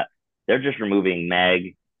world is that they're just removing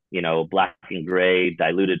mag, black and gray,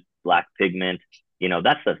 diluted black pigment,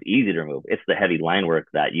 that stuff's easy to remove. It's the heavy line work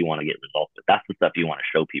that you want to get results with. That's the stuff you want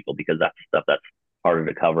to show people because that's the stuff that's harder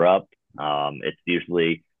to cover up. It's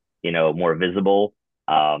usually, more visible.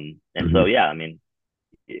 And so, Mhm. yeah, I mean,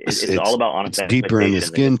 it's all It's about honest it's deeper in the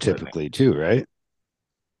expectations and skin just doing it. typically too, right?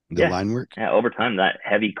 The Yeah. line work. Yeah. Over time, that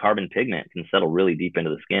heavy carbon pigment can settle really deep into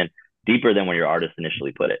the skin, deeper than when your artist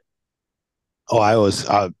initially put it. Oh, I was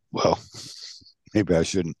well, maybe I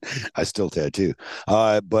shouldn't. I still tattoo.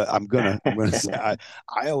 But I'm gonna say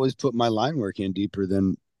I always put my line work in deeper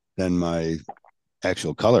than my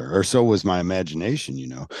actual color, or so was my imagination.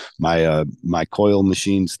 My coil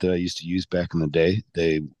machines that I used to use back in the day,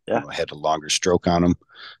 they Yeah. had a longer stroke on them,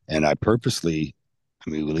 and I purposely. I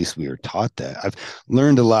mean, at least we were taught that. I've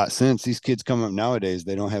learned a lot since. These kids come up nowadays,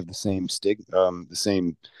 they don't have the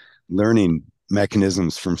same learning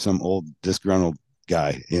mechanisms from some old disgruntled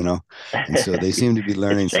guy. And so they seem to be It's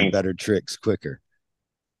learning some changed. better tricks quicker.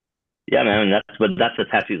 Yeah, man. That's the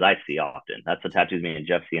tattoos I see often. That's the tattoos me and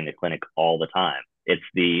Jeff see in the clinic all the time.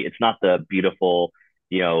 It's not the beautiful,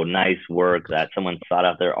 nice work that someone sought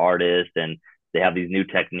out their artist and they have these new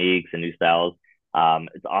techniques and new styles.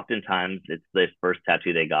 It's oftentimes it's the first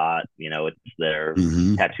tattoo they got. It's their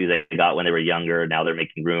Hmm. tattoo they got when they were younger. Now they're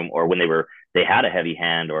making room, or when they had a heavy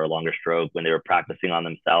hand or a longer stroke when they were practicing on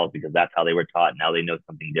themselves because that's how they were taught. Now they know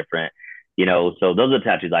something different. So those are the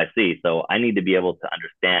tattoos I see. So I need to be able to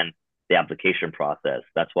understand the application process.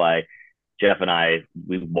 That's why Jeff and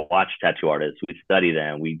we watch tattoo artists, we study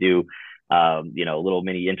them, we do, little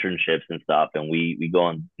mini internships and stuff. And we go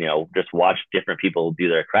and, just watch different people do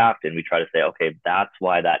their craft. And we try to say, okay, that's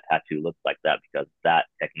why that tattoo looks like that because that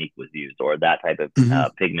technique was used or that type of Hmm.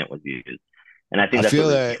 pigment was used. And I I think that's feel what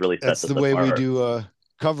that just really sets that's us the way we apart. do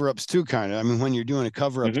cover ups too, kind of. I mean, when you're doing a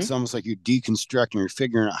cover up, it's Mm-hmm. almost like you're deconstructing, you're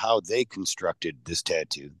figuring out how they constructed this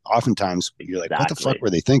tattoo. Oftentimes you're like, what the fuck Exactly. were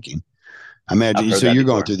they thinking? I I've imagine heard so that you're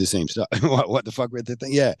going before. through the same stuff. what the fuck were they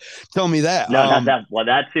thinking? Yeah. Tell me that. No, not that. Well,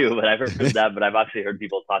 that too. But I've heard that. But I've actually heard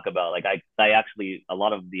people talk about like I actually a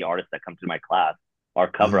lot of the artists that come through my class are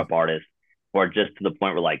cover Mhm. up artists, or just to the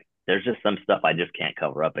point where like there's just some stuff I just can't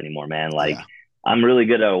cover up anymore, man. Like Yeah. I'm really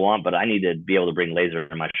good at what I want, but I need to be able to bring laser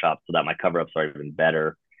in my shop so that my cover ups are even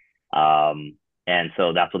better. Um, and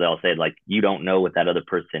so that's what they'll say. Like you don't know what that other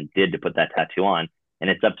person did to put that tattoo on, and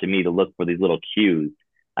it's up to me to look for these little cues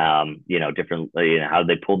different, how did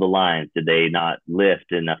they pull the lines? Did they not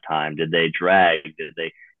lift enough time? Did they drag? Did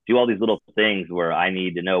they do all these little things where I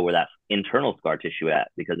need to know where that internal scar tissue at?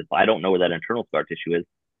 Because if I don't know where that internal scar tissue is,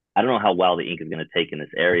 I don't know how well the ink is going to take in this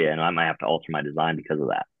area, and I might have to alter my design because of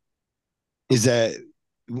that. Is that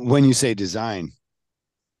when you say design,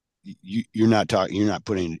 you're not talking, you're not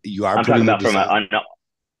putting, you are I'm talking putting the about from design. no,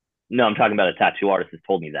 no, I'm talking about a tattoo artist has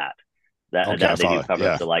told me that Okay. I that they do follow. cover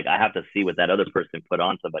up. Yeah. So like I have to see what that other person put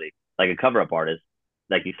on somebody. Like a cover up artist,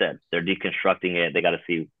 like you said, they're deconstructing it. They got to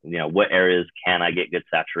see, what areas can I get good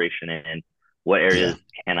saturation in? What Yeah. areas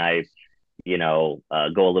can I, go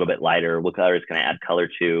a little bit lighter? What colors can I add color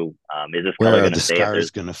to? Is this Where color are going the to stay if scars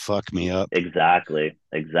there's going to fuck me up? exactly,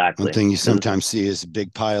 One exactly. thing you Because sometimes see is a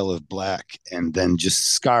big pile of black and then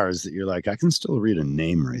just scars that you're like, I can still read a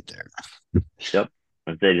name right there. yep,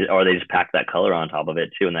 or they just pack that color on top of it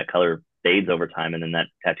too, and that color fades over time, and then that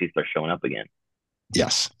tattoo starts showing up again.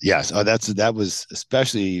 Yes, yes. Oh, that was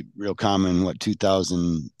especially real common. What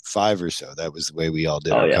 2005 or so? That was the way we all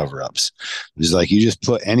did Oh our yeah, cover ups. It was like you just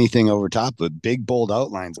put anything over top of it. Big bold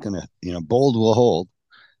outline's gonna, bold will hold,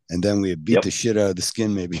 and then we beat yep. the shit out of the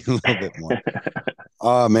skin maybe a little bit more.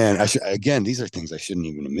 Oh man, I should again. These are things I shouldn't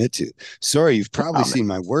even admit to. Sorry, you've probably Oh man. seen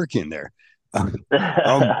my work in there.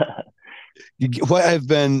 um, what have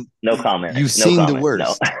been? No comment. You've No seen the comment. No.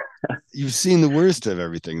 worst. You've seen the worst of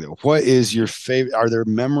everything though. What is your favorite? Are there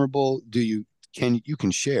memorable? Do you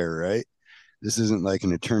can share, right? This isn't like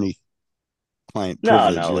an attorney client No,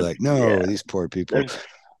 privilege. no. You're It's like, no, yeah. these poor people. There's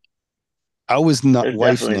I was not there's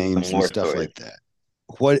wife definitely names some and war stuff stories. like that.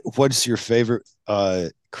 What's your favorite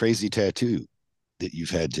crazy tattoo that you've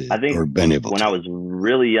had to I think or been able when I to? was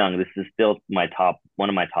really young, this is still one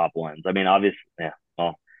of my top ones. I mean, obviously, yeah.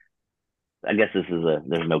 Well, I guess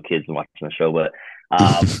there's no kids watching the show, but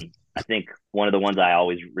I think one of the ones I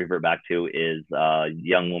always revert back to is a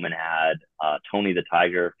young woman had Tony the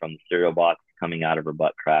Tiger from the cereal box coming out of her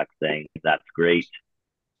butt crack saying, "That's great."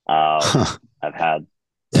 Huh. I've had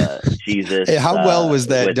Jesus Hey, how well was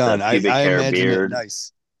that with the done? I pubic I hair imagine it beard.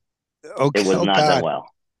 nice. It Okay. was Oh not done God. well.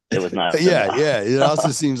 It was not done Yeah, well. yeah. It also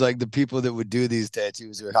seems like the people that would do these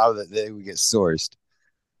tattoos or how that they would get sourced.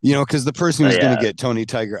 Because the person But who's going to yeah, get Tony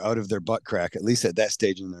Tiger out of their butt crack, at least at that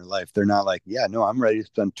stage in their life, they're not like, yeah, no, I'm ready to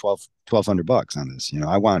spend 1200 bucks on this.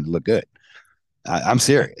 I want it to look good. I'm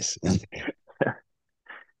serious.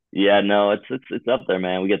 Yeah, no, it's up there,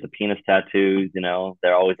 man. We get the penis tattoos,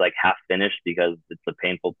 they're always like half finished because it's a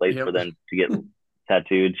painful place for Yep. them to get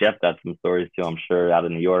tattooed. Jeff got some stories too, I'm sure, out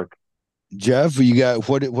of New York. Jeff, you got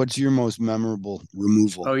what's your most memorable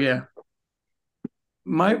removal? Oh yeah.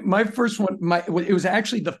 My first one, it was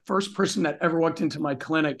actually the first person that ever walked into my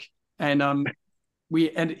clinic, and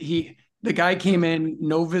the guy came in,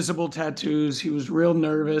 no visible tattoos. He was real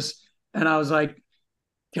nervous, and I was like,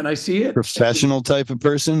 "Can I see it?" Professional type of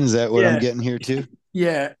person? Is that what I'm Yeah, getting here too?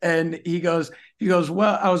 yeah. And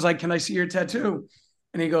well, I was like, "Can I see your tattoo?"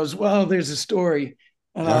 And he goes, "Well, there's a story."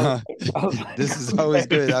 And Uh-huh. I was like, This is always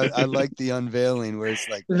good. I like the unveiling where it's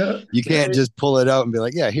like yeah, you can't just pull it out and be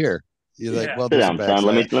like, yeah, here. You're like, yeah, well, Sit there's a down, son.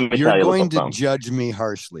 Let backside. me let me You're tell you a going little to something. judge me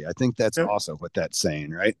harshly. I think that's yeah. also what that's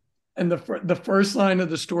saying, right? And the first line of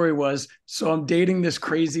the story was, "So I'm dating this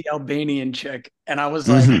crazy Albanian chick," and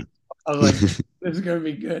Mm-hmm. I was like, "This is gonna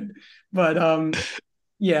be good." But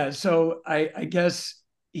yeah. So I guess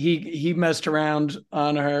he messed around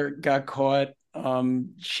on her, got caught.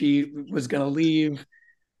 She was gonna leave.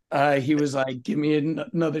 He was like, "Give me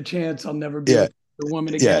another chance. I'll never be Yeah, with the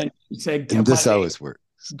woman yeah. again." He said, And this always works.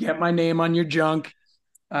 Get my name on your junk."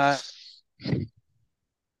 Uh,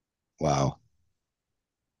 Wow.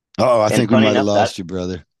 Oh, I And think we might have lost you,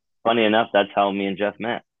 brother. funny enough, that's how me and Jeff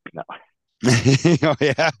met. No, Oh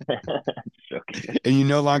yeah. joking. And you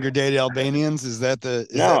no longer date Albanians? Is No, that the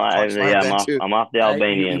punchline yeah, then too? I'm off the we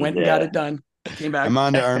Albanians. went and got Yeah. it done. Came I'm back.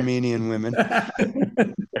 on to Armenian women.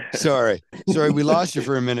 Sorry. Sorry, we lost you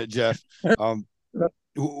for a minute, Jeff. Um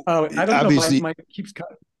Oh, I don't know. obviously My keeps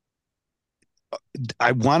cutting.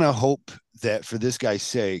 I want to hope that for this guy's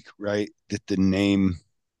sake, right, that the name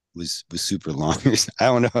was super long. I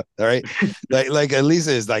don't know. All right, like at least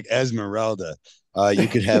it's like Esmeralda. You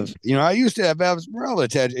could have, I used to have Esmeralda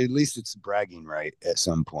attached. At least it's bragging right at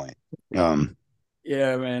some point. Um,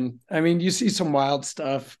 Yeah, man. I mean, you see some wild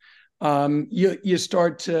stuff. You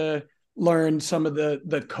start to learn some of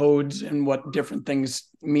the codes and what different things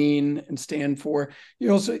mean and stand for.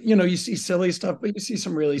 You also, you see silly stuff, but you see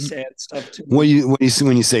some really sad stuff too.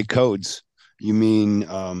 when you say codes, you mean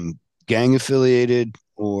gang affiliated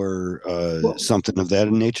or Well, something of that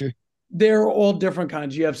nature? they're all different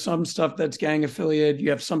kinds. You have some stuff that's gang affiliated. You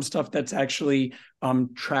have some stuff that's actually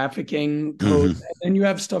trafficking codes, Mm-hmm. and then you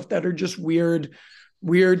have stuff that are just weird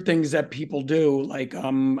things that people do. Like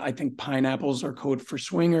I think pineapples are code for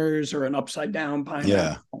swingers or an upside down pineapple.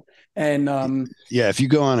 Yeah, And yeah. If you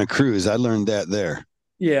go on a cruise, I learned that there.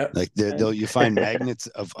 yeah, Like and, you find magnets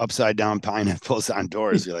of upside down pineapples on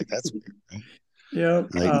doors. You're like, that's weird. Right? yeah,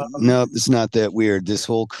 Like, no, it's not that weird. This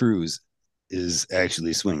whole cruise is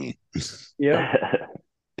actually swinging. yeah,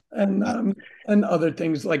 and and other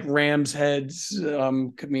things like ram's heads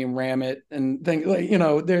could mean ram it and things like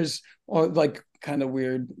there's all like kind of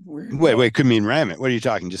weird. Wait, could mean ram it. What are you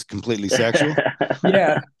talking? Just completely sexual?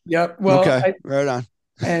 Yeah, yep. Well, Okay, right on.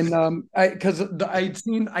 and I because I'd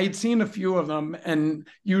seen a few of them, and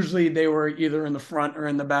usually they were either in the front or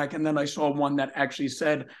in the back, and then I saw one that actually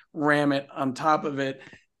said "ram it" on top of it,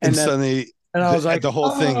 And and then suddenly I was like, the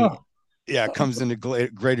whole thing, oh. yeah, comes into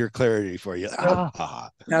greater clarity for you. Yep. Ah,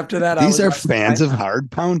 After that, I these was are like, fans of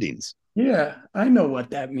hard poundings. yeah, I know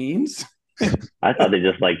what that means. I thought they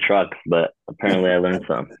just like trucks, but apparently I learned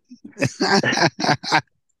some.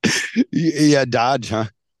 Yeah, Dodge, huh?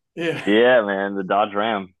 Yeah, Yeah, man, the Dodge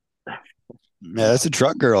Ram. Yeah, that's a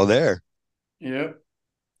truck girl there. yeah,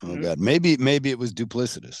 Oh yeah, God, maybe it was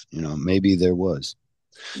duplicitous. Maybe there was.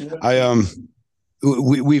 yeah, I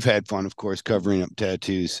we've had fun, of course, covering up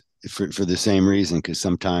tattoos for the same reason because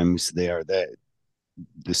sometimes they are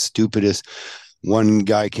the stupidest. One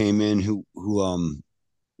guy came in who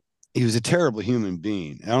he was a terrible human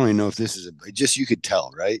being. I don't even know if this is just you could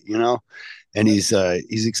tell, right? And he's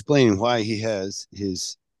explaining why he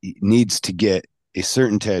needs to get a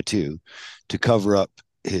certain tattoo to cover up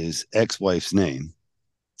his ex-wife's name,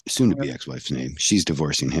 soon to yeah. be ex-wife's name. She's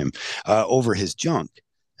divorcing him over his junk.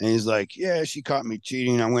 And he's like, yeah, she caught me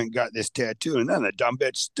cheating. I went and got this tattoo, and then the dumb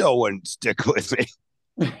bitch still wouldn't stick with me.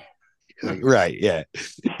 Like, right? Yeah,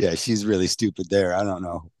 yeah. She's really stupid there. I don't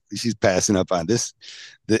know. She's passing up on this.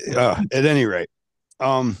 At any rate,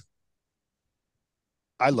 um,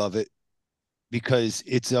 I love it because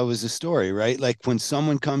it's always a story, right? Like when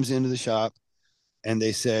someone comes into the shop and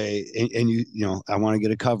they say, and I want to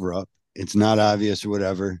get a cover up. It's not obvious or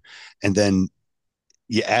whatever, and then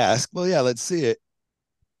you ask, well, yeah, let's see it,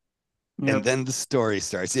 and Yep. then the story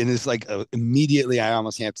starts, and it's like immediately I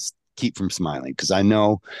almost have to keep from smiling because I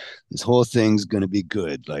know this whole thing's going to be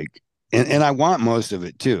good. Like, and I want most of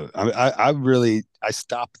it too. I really I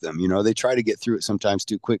stop them. They try to get through it sometimes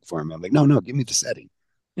too quick for me. I'm like, no, give me the setting.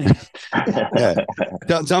 Yeah.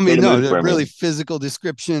 Tell me, Made a no, mood for really me. physical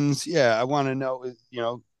descriptions. Yeah, I want to know, I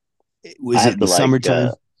was it have in to the like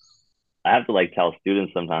summertime? I have to like tell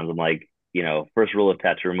students sometimes. I'm like, first rule of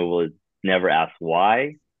tattoo removal is never ask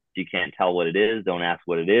why. If you can't tell what it is, don't ask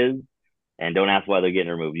what it is, and don't ask why they're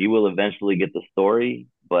getting removed. You will eventually get the story,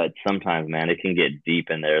 but sometimes, man, it can get deep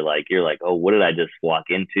in there. Like you're like, oh, what did I just walk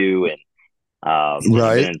into? And been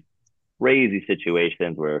Right. in crazy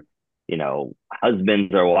situations where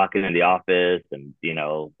husbands are walking in the office and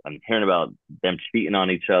I'm hearing about them cheating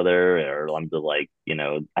on each other, or I'm just like,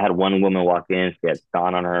 I had one woman walk in, she had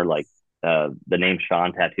Sean on her, like the name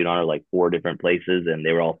Sean tattooed on her like four different places, and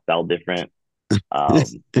they were all spelled different.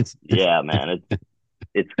 Yeah, man,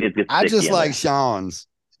 it gets I sticky just in like there. Sean's.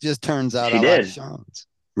 It just turns out She I like did. Sean's.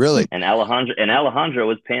 Really? And Alejandro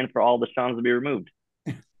was paying for all the Sean's to be removed.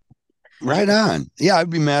 Right on. Yeah,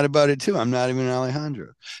 I'd be mad about it too. I'm not even Alejandro.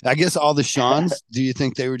 I guess all the Sean's, do you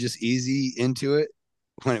think they were just easy into it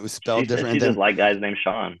when it was spelled She said different? she And just then, liked guys named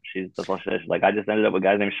Sean. That's all she said. She's like, I just ended up with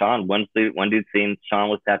guys named Sean. One dude seen Sean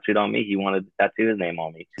was tattooed on me. He wanted to tattoo his name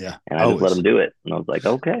on me, yeah, and I just let always. him do it. And I was like,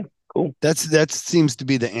 okay, cool. That seems to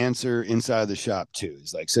be the answer inside the shop too.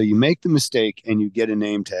 It's like, so you make the mistake and you get a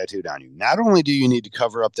name tattooed on you. Not only do you need to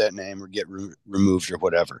cover up that name or get removed or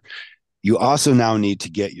whatever, you also now need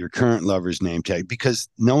to get your current lover's name tag, because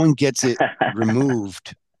no one gets it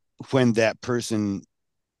removed when that person,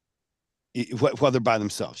 whether by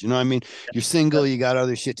themselves. You know what I mean? You're single, you got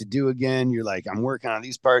other shit to do again. You're like, I'm working on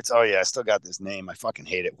these parts. Oh yeah, I still got this name. I fucking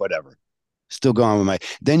hate it. Whatever. Still going with my.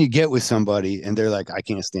 Then you get with somebody and they're like, I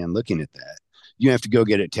can't stand looking at that. You have to go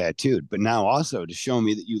get it tattooed. But now also, to show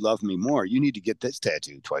me that you love me more, you need to get this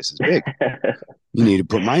tattoo twice as big. You need to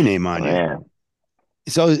put my name on you. Man,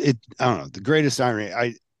 So I don't know, the greatest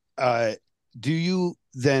irony. Uh do you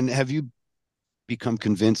then, have you become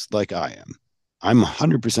convinced like I am? I'm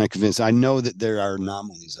 100% convinced. I know that there are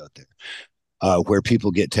anomalies out there where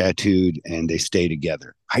people get tattooed and they stay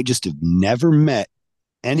together. I just have never met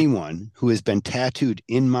anyone who has been tattooed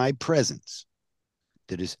in my presence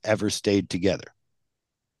that has ever stayed together.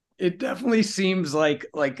 It definitely seems like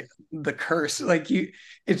the curse. Like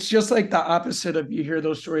it's just like the opposite of, you hear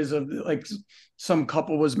those stories of like some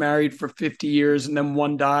couple was married for 50 years and then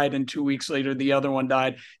one died and 2 weeks later the other one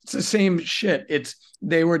died. It's the same shit. It's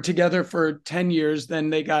they were together for 10 years, then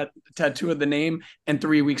they got a tattoo of the name, and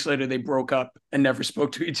 3 weeks later they broke up and never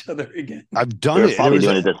spoke to each other again. I've done they're it. There probably was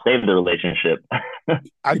doing a it to save the relationship.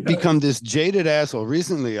 I've Yeah. become this jaded asshole.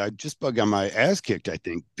 Recently, I just got my ass kicked, I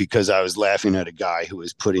think, because I was laughing at a guy who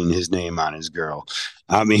was putting his name on his girl.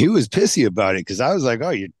 I mean, he was pissy about it because I was like, oh,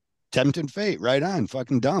 you're tempting fate. Right on.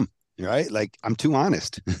 Fucking dumb. Right? Like, I'm too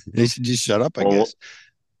honest. They should just shut up, I Well, guess.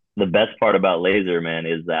 the best part about laser, man,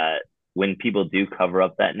 is that when people do cover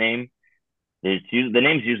up that name, the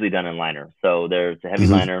name's usually done in liner. So there's a heavy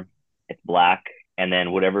Mhm. liner, it's black, and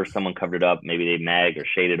then whatever someone covered it up, maybe they mag or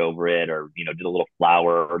shaded over it, or did a little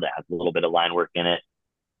flower that has a little bit of line work in it.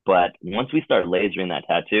 But once we start lasering that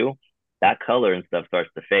tattoo, that color and stuff starts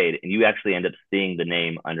to fade, and you actually end up seeing the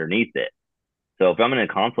name underneath it. So if I'm in a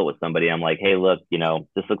consult with somebody, I'm like, hey, look,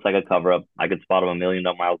 this looks like a cover up. I could spot them a million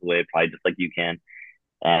miles away, probably just like you can.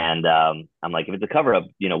 And I'm like, if it's a cover up,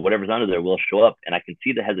 whatever's under there will show up. And I can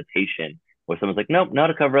see the hesitation where someone's like, nope, not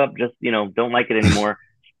a cover up, just, don't like it anymore.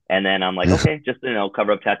 And then I'm like, okay, just,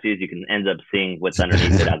 cover up tattoos. You can end up seeing what's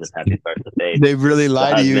underneath it as the tattoo starts to fade. They really The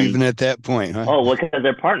lie to you husband, even at that point, huh? oh, well, because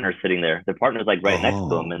their partner's sitting there. Their partner's like right next to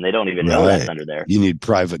them Oh, and they don't even know that's right. under there. You need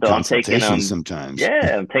private So I'm taking consultations them, sometimes.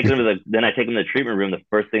 yeah, I'm taking them then I take them to the treatment room. The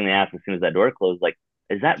first thing they ask as soon as that door closed, like,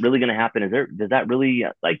 is that really going to happen? Does that really,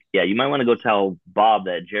 like, yeah, you might want to go tell Bob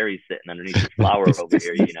that Jerry's sitting underneath this flower over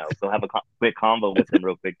here, go have a quick convo with him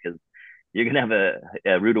real quick, because you're going to have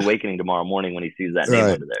a rude awakening tomorrow morning when he sees that name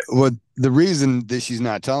Right. under there. Well, the reason that she's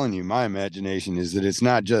not telling you, my imagination, is that it's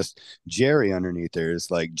not just Jerry underneath there. It's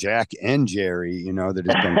like Jack and Jerry, that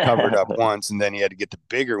has been covered up once, and then he had to get the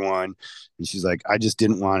bigger one. And she's like, I just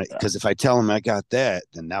didn't want it, because if I tell him I got that,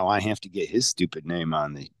 then now I have to get his stupid name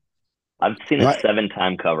on the. I've seen a What?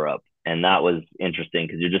 7-time cover up, and that was interesting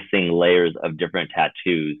because you're just seeing layers of different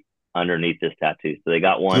tattoos underneath this tattoo. So they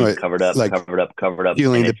got one covered up, Like covered up, covered up,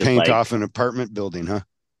 peeling and the it's just paint like, off an apartment building, huh?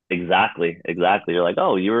 exactly, exactly. You're like,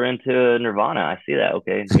 oh, you were into Nirvana. I see that.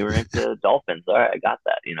 Okay, you were into Dolphins. All right, I got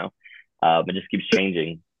that. It just keeps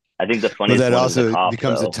changing. I think the Well, funniest that one is the also cop,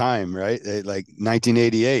 becomes a though. time, right? Like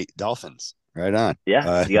 1988 Dolphins, right on.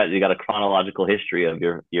 Yeah, you got a chronological history of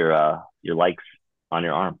your likes on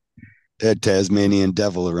your arm. That Tasmanian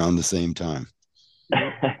Devil around the same time.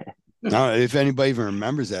 Now, if anybody even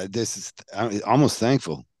remembers that, this is, I'm almost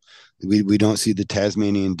thankful we don't see the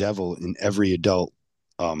Tasmanian Devil in every adult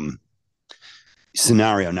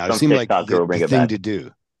scenario now. It Some seemed like TikToker will the bring it thing back. to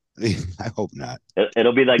do. I hope not.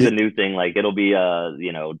 It'll be like the It, new thing. Like it'll be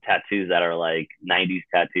tattoos that are like 90s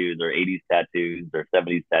tattoos or 80s tattoos or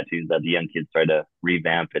 70s tattoos that the young kids try to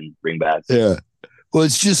revamp and bring back, yeah. Well,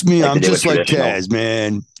 it's just me. like they I'm did with just like traditional. Taz,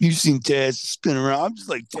 man. You've seen Taz spin around. I'm just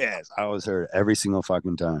like Taz. I always heard it every single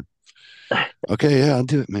fucking time. Okay, yeah, I'll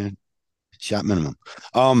do it, man. Shot minimum.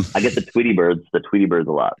 Um, I get the Tweety birds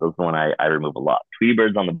a lot. Those are the one I remove a lot. Tweety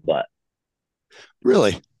birds on the butt.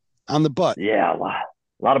 really, on the butt. Yeah, a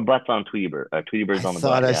lot of butts on Tweety I birds on the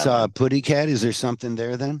thought butt. I Yeah, saw a man. putty cat. Is there something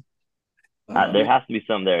there then? There Um, has to be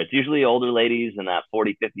some there. It's usually older ladies in that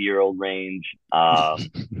 40, 50-year-old range.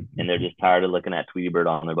 And they're just tired of looking at Tweety bird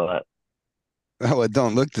on their butt. Oh, it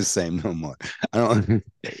don't look the same no more. I don't.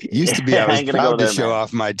 Used to be, I I was ain't gonna go proud to there, show man.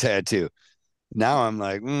 off my tattoo. Now I'm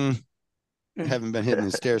like, haven't been hitting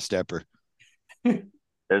the stair stepper.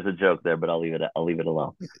 There's a joke there, but I'll leave it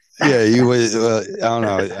alone. Yeah, you would. I don't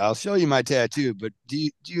know. I'll show you my tattoo, but do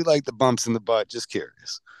you like the bumps in the butt? Just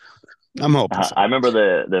curious. I'm hoping so. I remember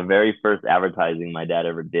the very first advertising my dad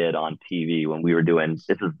ever did on TV when we were doing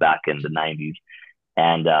this was back in the 90s.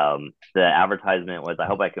 And the advertisement was, I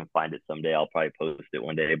hope I can find it someday. I'll probably post it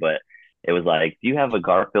one day, but it was like, do you have a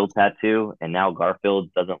Garfield tattoo? And now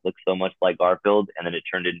Garfield doesn't look so much like Garfield. And then it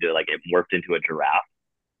turned into like, it morphed into a giraffe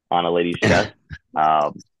on a lady's chest.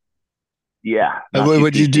 Um, yeah, not too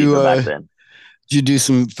Would you PC do? for back then. Did you do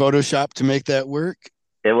some Photoshop to make that work?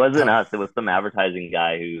 It wasn't How, us. It was some advertising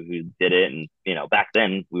guy who did it. And, back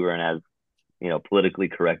then we weren't as, politically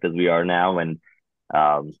correct as we are now. And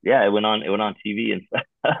yeah, it went on TV and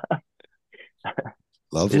stuff. Is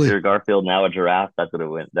lovely. your Garfield now a giraffe? That's what it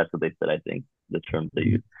went. That's what they said. I think the terms they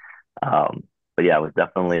used. But yeah, it was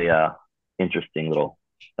definitely a interesting little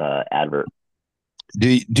advert.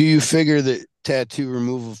 Do you figure that tattoo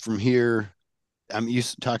removal from here? I'm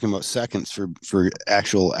used to talking about seconds for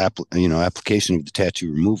actual application of the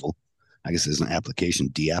tattoo removal. I guess there's an application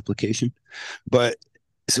de-application, but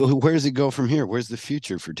so where does it go from here? Where's the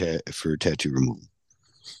future for tattoo removal?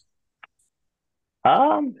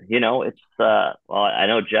 It's well, I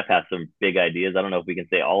know Jeff has some big ideas. I don't know if we can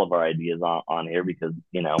say all of our ideas on here because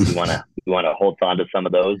we wanna hold on to some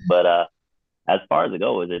of those. But as far as it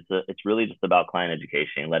goes, it's really just about client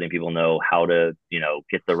education, letting people know how to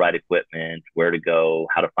get the right equipment, where to go,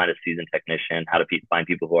 how to find a seasoned technician, how to find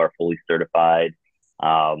people who are fully certified.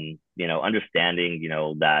 Understanding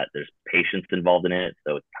that there's patience involved in it,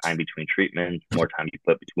 so it's time between treatments, more time you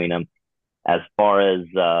put between them. As far as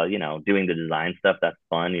doing the design stuff, that's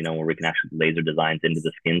fun, where we can actually laser designs into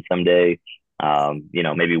the skin someday.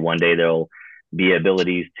 Maybe one day there'll be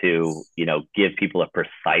abilities to give people a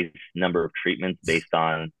precise number of treatments based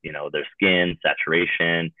on their skin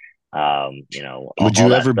saturation, Would all you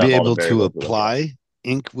that ever stuff, be all the able to variables within it. apply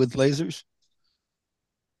ink with lasers?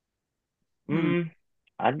 hmm.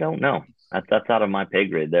 I don't know. That's out of my pay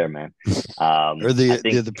grade there, man. Or I the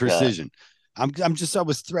think the precision? I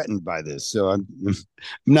was threatened by this, so I'm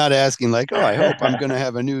not asking like, oh, I hope I'm going to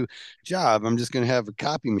have a new job. I'm just going to have a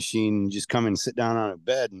copy machine and just come and sit down on a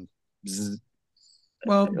bed and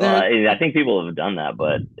Well, well, there. I think people have done that,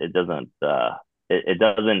 but it doesn't. It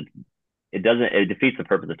doesn't. It doesn't. It defeats the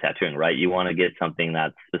purpose of tattooing, right? You want to get something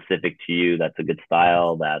that's specific to you, that's a good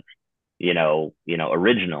style, that's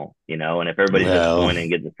original. And if everybody's just well, going and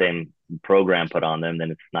getting the same program put on them,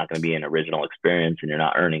 then it's not going to be an original experience, and you're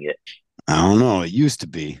not earning it. I don't know. It used to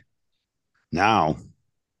be. Now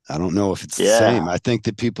I don't know if it's the same. Yeah. I think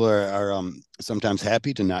that people are sometimes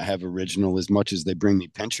happy to not have original as much as they bring me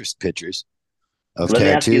Pinterest pictures of Let me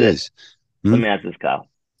ask you this. tattoos. Let Hmm? me ask this, Kyle.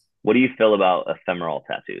 What do you feel about ephemeral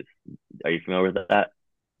tattoos? Are you familiar with that?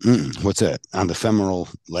 What's that on the femoral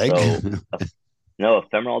leg? So, no,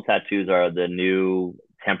 ephemeral tattoos are the new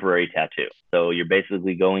temporary tattoo. So you're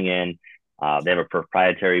basically going in. They have a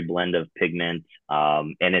proprietary blend of pigment,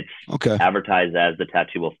 and it's Okay. advertised as the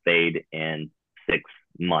tattoo will fade in 6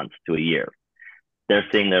 months to a year. They're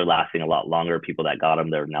saying they're lasting a lot longer. People that got them,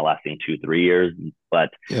 they're now lasting 2, 3 years. But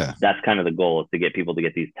Yeah. that's kind of the goal, is to get people to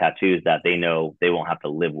get these tattoos that they know they won't have to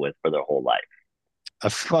live with for their whole life. I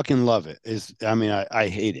fucking love it. I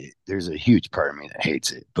hate it. There's a huge part of me that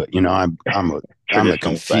hates it, but I'm a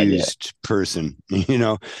Traditional side, yeah. confused person,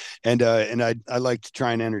 and I like to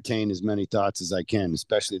try and entertain as many thoughts as I can,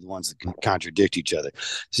 especially the ones that can contradict each other.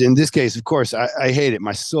 So in this case, of course, I hate it.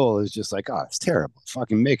 My soul is just like, oh, it's terrible.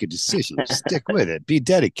 Fucking make a decision. Stick with it. Be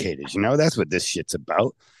dedicated. That's what this shit's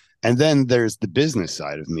about. And then there's the business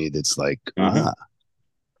side of me that's like, Mm-hmm.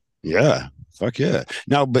 yeah, fuck yeah.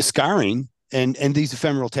 Now, but scarring and these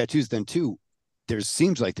ephemeral tattoos, then too, there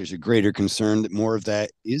seems like there's a greater concern that more of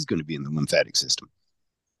that is going to be in the lymphatic system.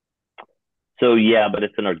 So yeah, but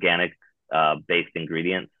it's an organic based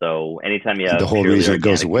ingredient. So anytime you The have whole purely reason it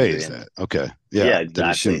goes organic away is ingredients, that okay? yeah, Yeah, then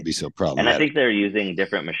it shouldn't exactly. be so And I problematic. think they're using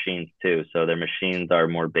different machines too. So their machines are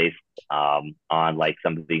more based on like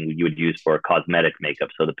something you would use for cosmetic makeup.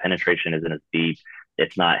 So the penetration isn't as deep.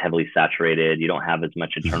 It's not heavily saturated. You don't have as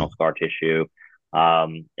much internal Mhm. scar tissue.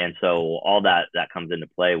 And so all that comes into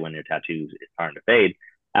play when your tattoo is starting to fade.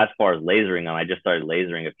 As far as lasering them, I just started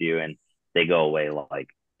lasering a few and they go away like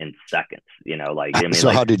in seconds. Like I mean, So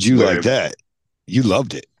like how did you like where that? You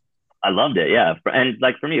loved it. I loved it, yeah. And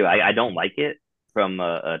like from you, I don't like it from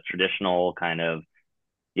a traditional kind of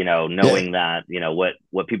Yeah. knowing that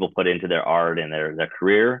what people put into their art and their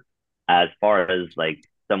career. As far as like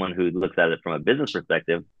someone who looks at it from a business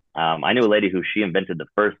perspective, I knew a lady who she invented the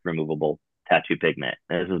first removable tattoo pigment.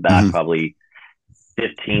 And this was back Hmm. probably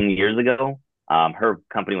 15 years ago. Her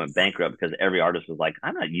company went bankrupt because every artist was like,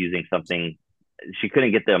 I'm not using something. She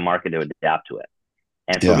couldn't get the market to adapt to it.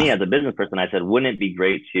 And for Yeah. me, as a business person, I said, wouldn't it be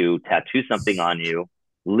great to tattoo something on you,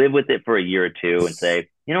 live with it for a year or two, and say,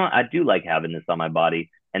 what, I do like having this on my body,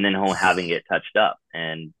 and then having it touched up,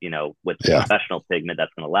 and with Yeah. professional pigment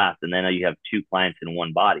that's going to last, and then you have two clients in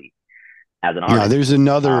one body as an Now artist. there's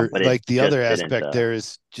another But it like the just other didn't. aspect there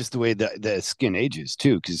is just the way that the skin ages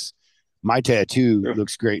too, because my tattoo True,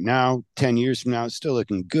 looks great now. 10 years from now, it's still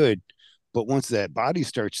looking good. But once that body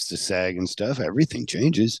starts to sag and stuff, everything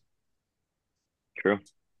changes. true.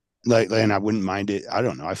 And I wouldn't mind it. I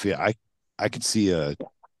don't know. I could see I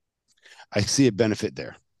see a benefit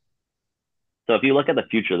there. So if you look at the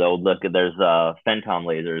future, though, look, there's phantom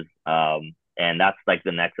lasers, and that's like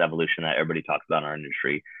the next evolution that everybody talks about in our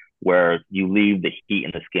industry, where you leave the heat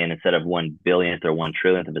in the skin instead of 1 billionth or 1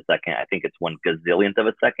 trillionth of a second. I think it's 1 gazillionth of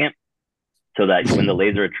a second, so that when the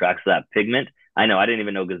laser attracts that pigment, I know I didn't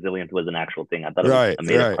even know gazillionth was an actual thing. I thought it was Right, a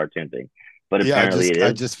made up right. cartoon thing, but Yeah, apparently it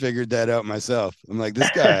I is. just figured that out myself. I'm like, this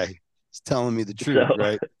guy is telling me the truth, So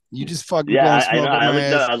right? You just fucking yeah, blowing I know. smoke up I my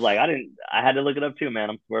looked up. ass. I was like, I had to look it up too,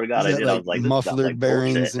 man. I swear to God, Is I that did. I like was like, this sounds muffler like bullshit.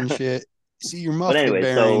 bearings and shit? See, your But muffler anyway,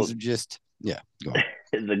 bearings so are just yeah. Go on.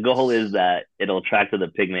 the goal is that it'll attract to the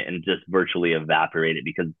pigment and just virtually evaporate it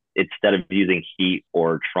because instead of using heat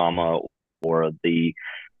or trauma or the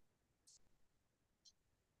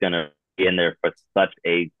gonna be in there for such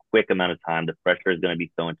a quick amount of time, the pressure is gonna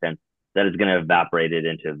be so intense that it's gonna evaporate it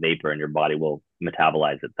into vapor and your body will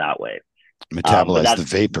metabolize it that way. But Metabolize the that's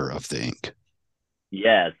vapor of the ink.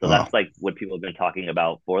 yeah, so Oh, that's like what people have been talking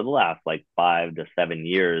about for the last like 5 to 7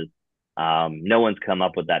 years. No one's come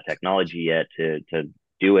up with that technology yet to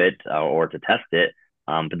do it or to test it.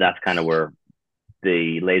 But that's kind of where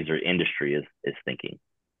the laser industry is thinking.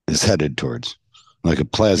 is headed towards like a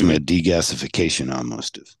plasma Mm-hmm. degasification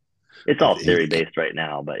almost It's of all theory ink. based right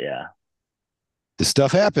now, but yeah, The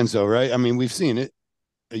stuff happens though, right? I mean, we've seen it.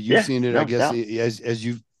 You've yeah, seen it, I no guess, doubt. as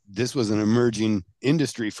you. This was an emerging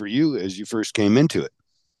industry for you as you first came into it.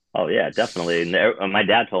 Oh yeah, definitely. And my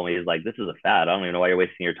dad told me he's like, "This is a fad. I don't even know why you're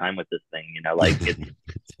wasting your time with this thing. Like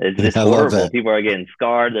it's I love horrible. that. People are getting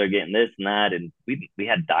scarred. They're getting this and that. And we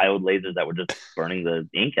had diode lasers that were just burning the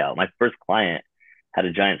ink out. My first client had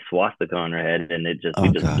a giant swastika on her head, and we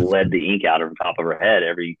Oh just God, bled the ink out of the top of her head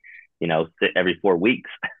every 4 weeks.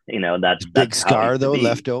 is That's big how it scar used to though be.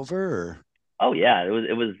 left over? Or? Oh yeah, it was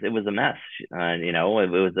a mess. It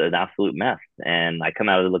was an absolute mess. And I come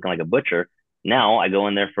out of it looking like a butcher. Now I go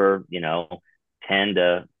in there for 10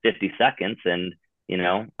 to 50 seconds, and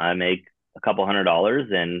I make a couple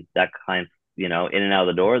 $100, and that client's in and out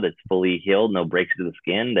of the door. That's fully healed, no breaks to the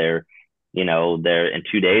skin. They're in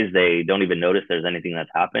 2 days. They don't even notice there's anything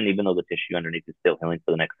that's happened, even though the tissue underneath is still healing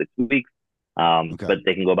for the next 6 weeks. Okay. But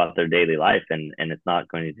they can go about their daily life, and it's not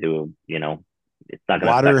going to it's not going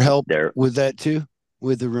to Water affect help their. with that too,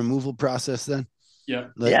 with the removal process. Then, Yeah.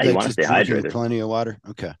 Yeah, you like want to just stay drinking hydrated. plenty of water.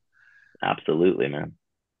 Okay. Absolutely, man.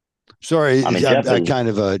 Sorry, I mean, Jeff I is kind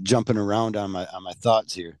of jumping around on my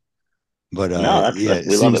thoughts here, but no, yeah, that's it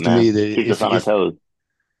we love seems it, to me man. that Keeps us on our if toes.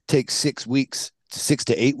 takes 6 weeks, 6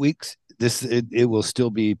 to 8 weeks, it will still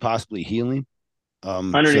be possibly healing. So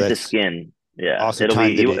Underneath the that's skin, yeah, also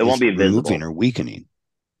time that it it won't is be removing visible. or weakening.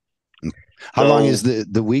 How long is So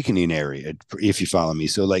the weakening area, if you follow me?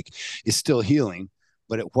 So like it's still healing,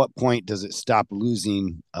 but at what point does it stop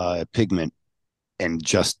losing pigment and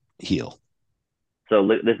just heal?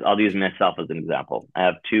 this I'll use myself as an example. I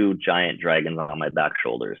have two giant dragons on my back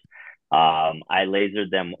shoulders. I lasered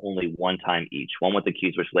them only one time each, one with a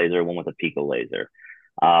Q switch laser, one with a Pico laser.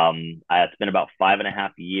 I spent about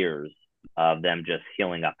 5.5 years of them just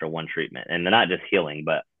healing after one treatment, and they're not just healing,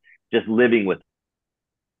 but just living with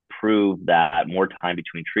prove that more time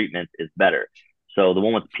between treatments is better. So the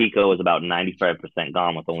one with Pico is about 95%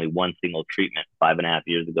 gone with only one single treatment 5.5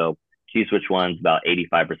 years ago. T-switch one's about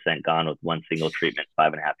 85% gone with one single treatment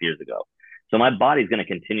 5.5 years ago. So my body's going to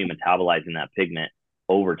continue metabolizing that pigment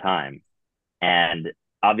over time. And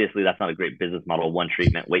obviously that's not a great business model, one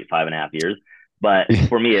treatment, wait 5.5 years. But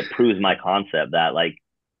for me, it proves my concept that like,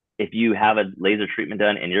 if you have a laser treatment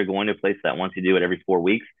done and you're going to a place that wants you to do it every 4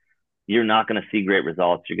 weeks, you're not going to see great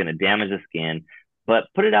results. You're going to damage the skin, but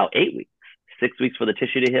put it out 8 weeks, 6 weeks for the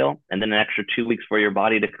tissue to heal, and then an extra 2 weeks for your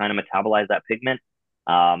body to kind of metabolize that pigment.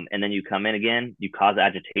 And then you come in again, you cause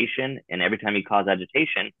agitation. And every time you cause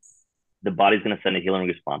agitation, the body's going to send a healing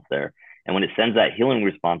response there. And when it sends that healing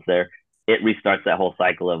response there, it restarts that whole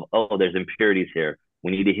cycle of, oh, there's impurities here.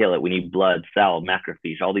 We need to heal it. We need blood, cell,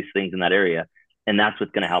 macrophage, all these things in that area. And that's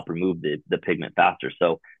what's going to help remove the pigment faster.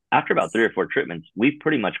 So after about 3 or 4 treatments, we've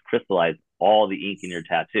pretty much crystallized all the ink in your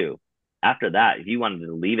tattoo. After that, if you wanted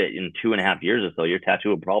to leave it in 2.5 years or so, your tattoo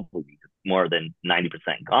would probably be more than 90%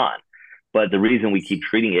 gone. But the reason we keep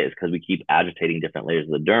treating it is because we keep agitating different layers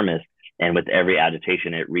of the dermis. And with every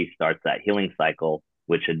agitation, it restarts that healing cycle,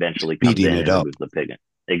 which eventually comes in and removes the pigment.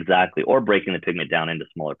 Exactly. Or breaking the pigment down into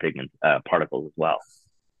smaller pigment particles as well.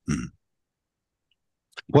 Hmm.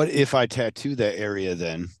 What if I tattoo that area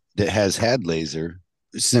then that has had laser?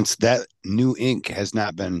 Since that new ink has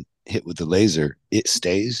not been hit with the laser, it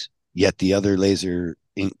stays, yet the other laser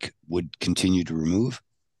ink would continue to remove?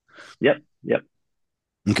 Yep.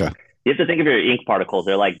 Okay. You have to think of your ink particles.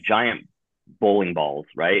 They're like giant bowling balls,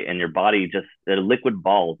 right? And your body they're liquid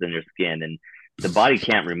balls in your skin. And the body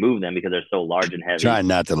can't remove them because they're so large and heavy. Trying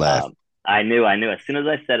not to laugh. I knew. As soon as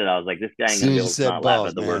I said it, I was like, this guy ain't going to be able to not laugh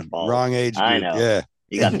at the word balls. Wrong age group. I know. Yeah.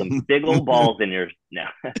 You got some big old balls in your... No.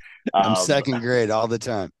 I'm second grade all the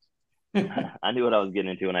time. I knew what I was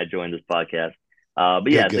getting into when I joined this podcast.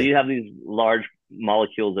 But yeah, good. So you have these large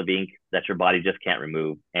molecules of ink that your body just can't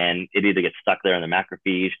remove. And it either gets stuck there in the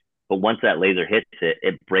macrophage, but once that laser hits it,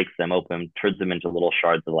 it breaks them open, turns them into little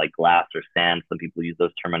shards of like glass or sand. Some people use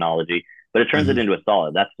those terminology, but it turns it into a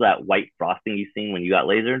solid. That's that white frosting you've seen when you got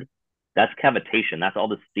lasered. That's cavitation. That's all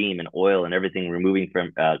the steam and oil and everything removing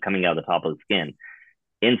from coming out of the top of the skin.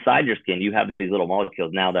 Inside your skin, you have these little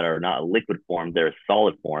molecules now that are not a liquid form, they're a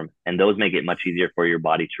solid form, and those make it much easier for your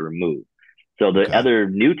body to remove. So the other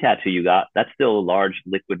new tattoo you got, that's still large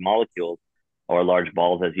liquid molecules or large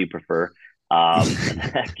balls as you prefer,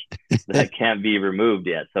 that can't be removed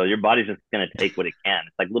yet. So your body's just going to take what it can.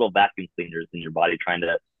 It's like little vacuum cleaners in your body trying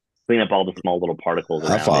to clean up all the small little particles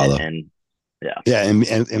around it. And yeah,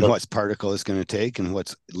 and what's particle is going to take and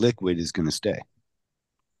what's liquid is going to stay.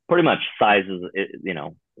 Pretty much size is,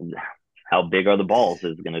 how big are the balls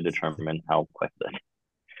is going to determine how quick that.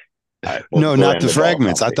 Right, no, not the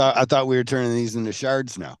fragments. I thought we were turning these into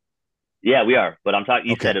shards now. Yeah, we are. But I'm talking.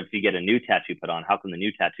 You said if you get a new tattoo put on, how come the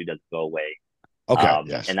new tattoo doesn't go away? Okay.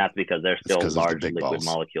 Yes. And that's because there's still large liquid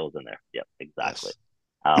molecules in there. Yep, exactly.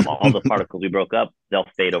 Yes. All the particles we broke up, they'll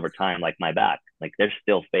fade over time, like my back. Like they're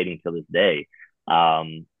still fading to this day.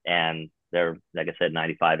 And they're, like I said,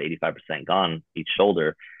 95, 85% gone each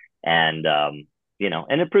shoulder. And, and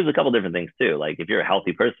it proves a couple different things too. Like if you're a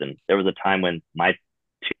healthy person, there was a time when my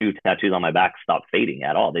 2 tattoos on my back stopped fading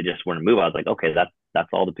at all. They just weren't moving. I was like, okay, that's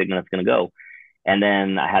all the pigment that's going to go. And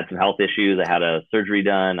then I had some health issues. I had a surgery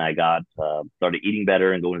done. I got started eating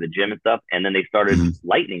better and going to the gym and stuff. And then they started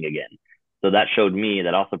lightening again. So that showed me,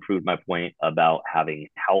 that also proved my point about having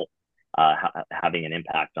health, having an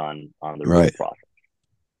impact on the removal process.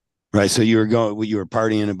 Right. So you were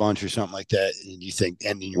partying a bunch or something like that. And you think,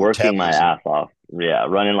 and you're working my ass off. Yeah.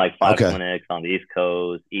 Running like 5 clinics on the East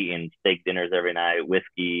Coast, eating steak dinners every night,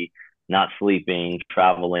 whiskey, not sleeping,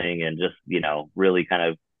 traveling, and just, really kind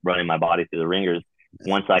of running my body through the ringers.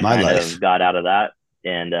 Once I of got out of that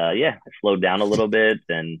and, I slowed down a little bit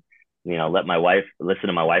and, let my wife listen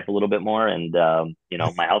to my wife a little bit more. And,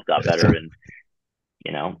 my health got better and,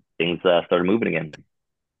 things started moving again.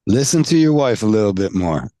 Listen to your wife a little bit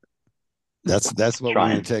more. That's what we're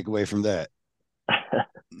going to take away from that.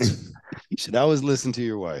 You should always listen to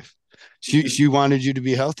your wife. She wanted you to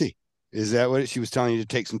be healthy. Is that what she was telling you, to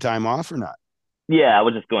take some time off or not? Yeah, I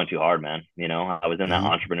was just going too hard, man. I was in that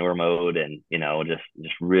entrepreneur mode and,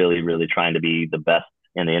 just really, really trying to be the best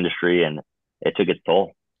in the industry, and it took its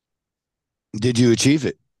toll. Did you achieve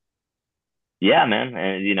it? Yeah, man.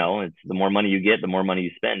 And, it's the more money you get, the more money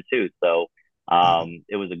you spend too. So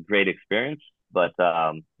it was a great experience. But,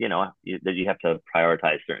 you have to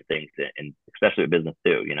prioritize certain things, and especially with business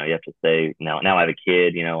too. You have to say, now I have a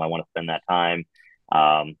kid, I want to spend that time.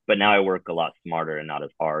 But now I work a lot smarter and not as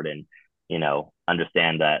hard, and,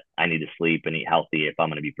 understand that I need to sleep and eat healthy if I'm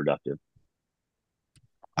going to be productive.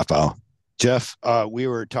 I follow. Jeff, we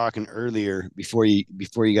were talking earlier before you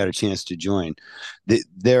got a chance to join.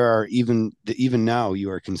 There are even now you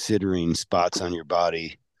are considering spots on your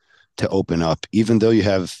body to open up, even though you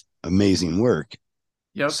have amazing work.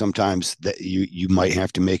 Yep. Sometimes that you might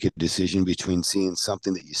have to make a decision between seeing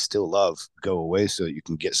something that you still love go away so you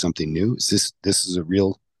can get something new. This is a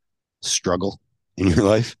real struggle in your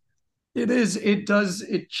life? It is. It does.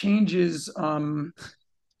 It changes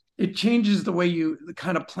the way you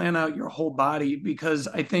kind of plan out your whole body because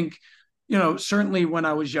I think, certainly when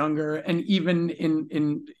I was younger and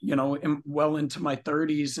even well into my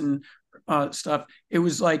 30s and stuff, it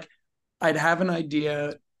was like I'd have an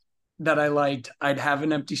idea that I liked, I'd have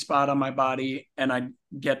an empty spot on my body and I'd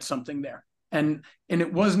get something there. And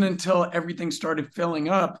it wasn't until everything started filling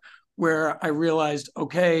up where I realized,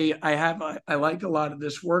 okay, I like a lot of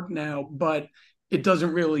this work now, but it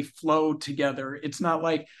doesn't really flow together. It's not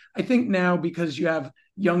like I think now because you have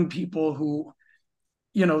young people who,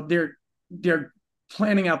 they're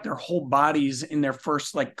planning out their whole bodies in their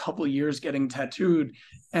first like couple of years getting tattooed.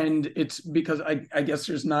 And it's because I guess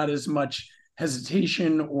there's not as much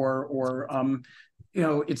hesitation or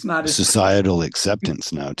it's not as Societal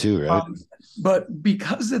acceptance now too, right? um, but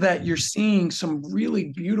because of that, you're seeing some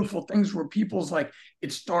really beautiful things where people's like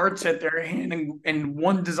it starts at their hand and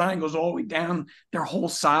one design goes all the way down their whole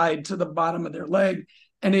side to the bottom of their leg.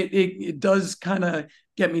 And it does kind of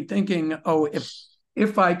get me thinking, oh,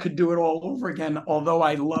 if I could do it all over again, although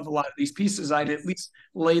I love a lot of these pieces, I'd at least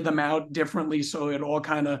lay them out differently so it all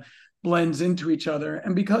kind of blends into each other.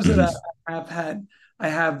 And because of that, Mm-hmm. I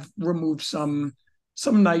have removed some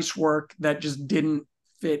nice work that just didn't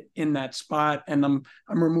fit in that spot. And I'm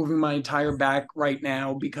removing my entire back right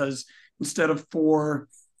now because instead of four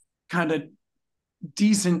kind of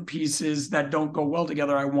decent pieces that don't go well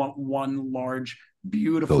together, I want one large,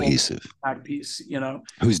 beautiful Cohesive. back piece.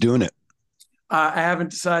 Who's doing it? I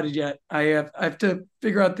haven't decided yet. I have to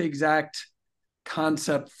figure out the exact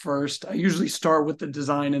concept first. I usually start with the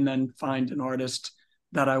design and then find an artist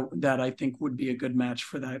that I think would be a good match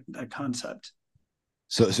for that concept.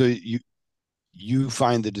 So you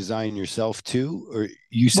find the design yourself too, or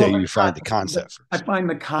you say Well, you find the concept I first? find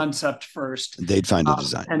the concept first, They'd find a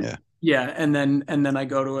design. and Yeah. yeah, and then I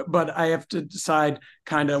go to it. But I have to decide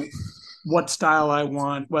kind of what style I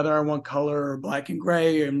want, whether I want color or black and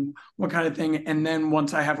gray, and what kind of thing. And then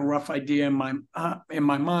once I have a rough idea in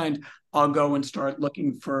my mind, I'll go and start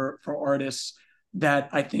looking for artists that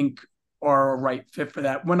I think are a right fit for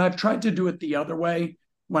that. When I've tried to do it the other way,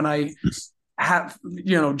 when I have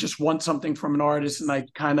just want something from an artist and I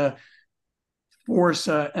kind of force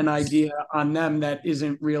an idea on them that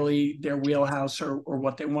isn't really their wheelhouse or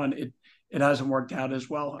what they want, it hasn't worked out as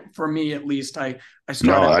well for me. At least I start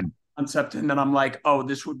No, out I with a concept and then I'm like, oh,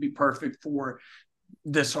 this would be perfect for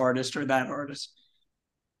this artist or that artist.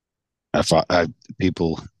 I fought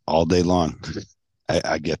people all day long.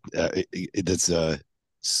 I get that's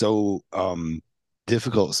so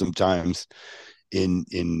difficult sometimes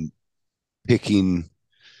in picking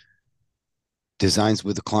designs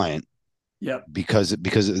with a client Yep. because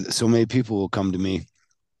so many people will come to me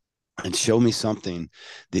and show me something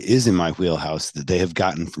that is in my wheelhouse that they have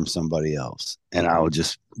gotten from somebody else, and I'll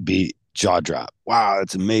just be jaw drop. Wow,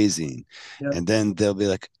 that's amazing. Yep. And then they'll be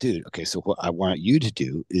like, dude, okay, so what I want you to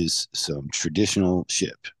do is some traditional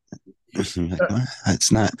ship. I'm like, what?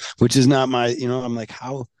 That's not, which is not my, I'm like,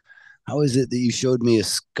 how is it that you showed me a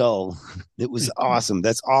skull? It was awesome.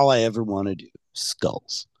 That's all I ever want to do.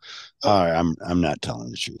 Skulls. All right, I'm not telling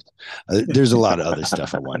the truth. There's a lot of other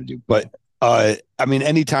stuff I want to do, but I mean,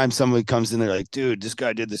 anytime somebody comes in, they're like, dude, this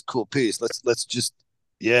guy did this cool piece. Let's just,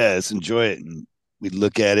 yeah, let's enjoy it. And we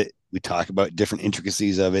look at it, we talk about different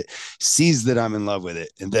intricacies of it, sees that I'm in love with it,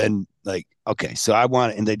 and then like, okay, so I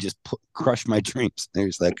want it, and they just crush my dreams. They're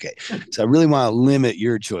just like, okay, so I really want to limit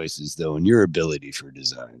your choices though, and your ability for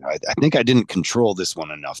design. I think I didn't control this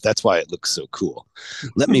one enough. That's why it looks so cool.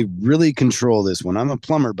 Let me really control this one. I'm a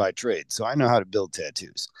plumber by trade, so I know how to build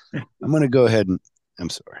tattoos. I'm going to go ahead and, I'm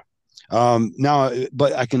sorry. Now,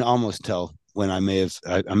 but I can almost tell when I may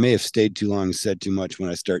have stayed too long and said too much when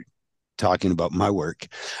I start talking about my work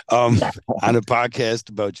um, on a podcast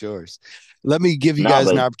about yours. Let me give you No, guys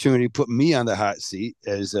an but opportunity to put me on the hot seat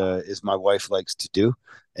as my wife likes to do.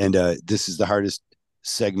 And this is the hardest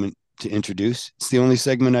segment to introduce. It's the only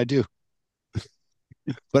segment I do,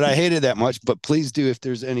 but I hate it that much. But please do if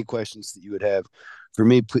there's any questions that you would have for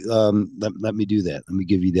me. Let me do that. Let me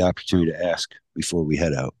give you the opportunity to ask before we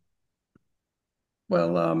head out.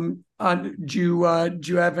 Well, do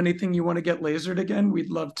you have anything you want to get lasered again? We'd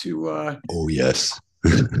love to. Oh yes.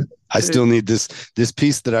 I still need this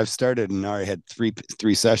piece that I've started, and now I had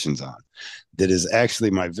three sessions on. That is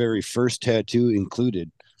actually my very first tattoo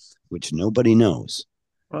included, which nobody knows.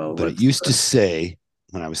 Well, But it let's. used to say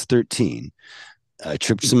when I was 13, I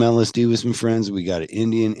tripped some LSD with some friends. We got an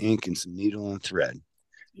Indian ink and some needle and thread.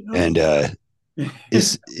 And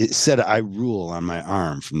it said I rule on my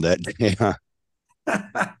arm from that day on.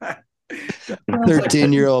 That sounds like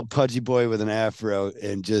 13-year-old pudgy boy with an afro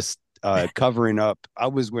and just covering up. I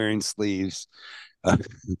was wearing sleeves. Uh,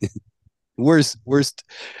 worst.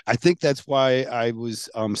 I think that's why I was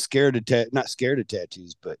scared of not scared of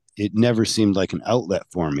tattoos, but it never seemed like an outlet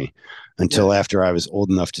for me yeah, until after I was old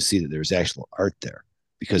enough to see that there was actual art there,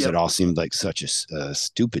 because yep. it all seemed like such a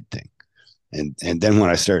stupid thing. And then when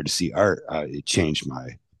I started to see art, it changed my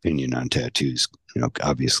opinion on tattoos.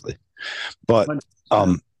 Obviously, but 100%.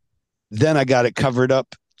 um, then I got it covered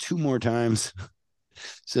up two more times.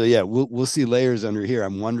 So yeah, we'll see layers under here.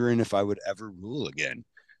 I'm wondering if I would ever rule again.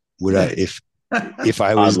 Would I if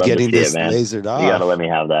I I'd was love to getting see it, this man. lasered You got to let off? me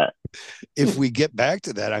have that. If we get back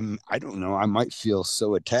to that, I don't know. I might feel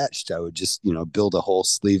so attached. I would just build a whole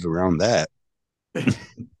sleeve around that.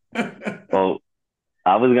 Well,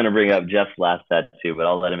 I was gonna bring up Jeff's last tattoo, but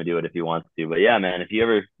I'll let him do it if he wants to. But yeah, man, if you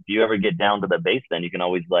ever get down to the base, then you can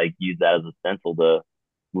always like use that as a stencil to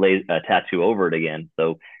lay a tattoo over it again.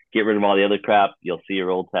 So get rid of all the other crap. You'll see your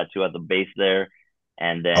old tattoo at the base there,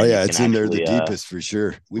 and Oh then you yeah, can it's in there the actually deepest for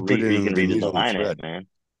sure. We put it you in can with a needle and redesign it, thread. man.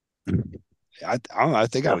 I don't know, I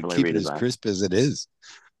think I would Definitely keep it as redesign. crisp as it is.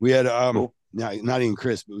 We had Cool. not even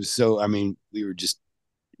crisp. It was so, I mean,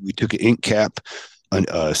 we took an ink cap,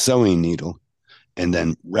 a sewing needle, and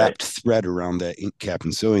then Right. wrapped thread around that ink cap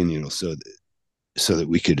and sewing needle so that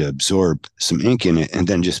we could absorb some ink in it, and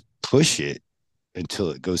then just push it until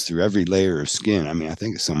it goes through every layer of skin. I mean, I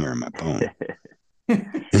think it's somewhere in my bone.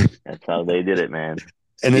 That's how they did it, man.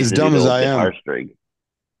 And We as used to do dumb the as old I guitar am, string.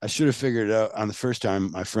 I should have figured it out on the first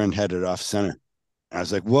time. My friend had it off center. I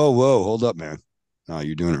was like, whoa, hold up, man. No,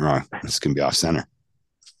 you're doing it wrong. It's going to be off center.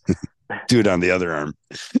 Do it on the other arm.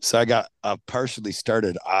 So I got a partially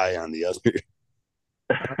started eye on the other.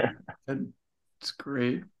 It's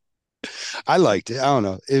great. I liked it. I don't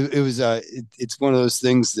know. It was it's one of those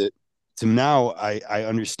things that to now I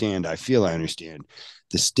understand. I feel I understand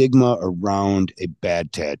the stigma around a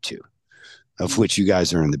bad tattoo, of which you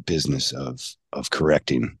guys are in the business of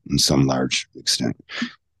correcting in some large extent.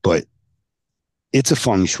 But it's a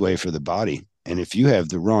feng shui for the body. And if you have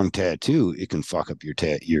the wrong tattoo, it can fuck up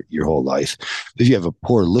your whole life. If you have a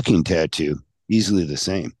poor looking tattoo, easily the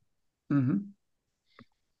same. Mm-hmm.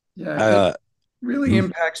 Yeah, it Uh, really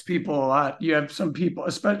impacts people a lot. You have some people,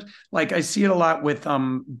 especially like I see it a lot with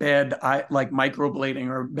bad eye, like microblading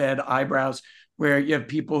or bad eyebrows, where you have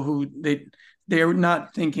people who they're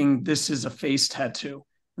not thinking this is a face tattoo.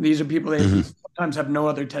 These are people that mhm, sometimes have no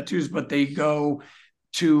other tattoos, but they go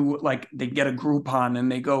to like they get a Groupon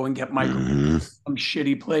and they go and get micro mhm. some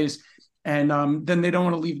shitty place, and then they don't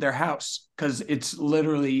want to leave their house because it's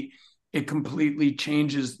literally it completely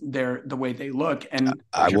changes the way they look and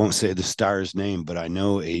I won't say the star's name, but I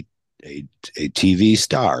know a a TV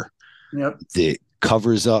star yep. that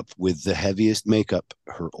covers up with the heaviest makeup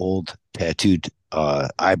her old tattooed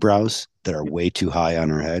eyebrows that are way too high on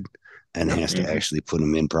her head, and Yep. has to actually put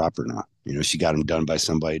them in proper now. She got them done by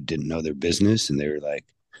somebody who didn't know their business, and they were like,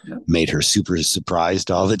 Yep. made her super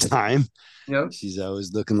surprised all the time. Yep. She's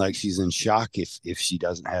always looking like she's in shock if she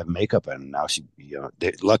doesn't have makeup on. Now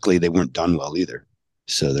luckily they weren't done well either,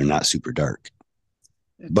 so they're not super dark.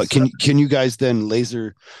 But It's can you guys then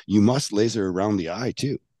laser? You must laser around the eye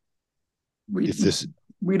too. we If this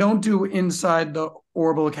we don't do inside the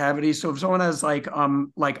orbital cavity. So if someone has like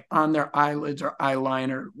on their eyelids or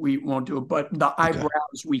eyeliner, we won't do it. But the okay,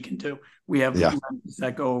 eyebrows we can do. We have yeah, lenses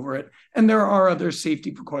that go over it, and there are other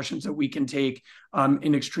safety precautions that we can take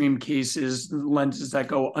in extreme cases. Lenses that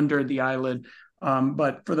go under the eyelid.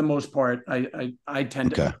 But for the most part, I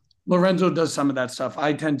tend to. okay. Lorenzo does some of that stuff.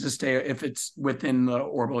 I tend to stay if it's within the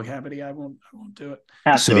orbital cavity. I won't do it.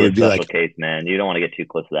 Has to So be a it'd be special like case, man. You don't want to get too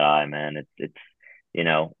close to that eye, man. It's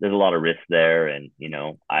there's a lot of risk there, and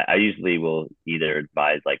I usually will either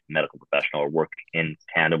advise like medical professional or work in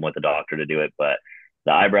tandem with a doctor to do it. But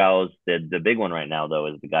the eyebrows, the big one right now though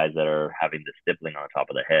is the guys that are having the stippling on the top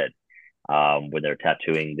of the head, where they're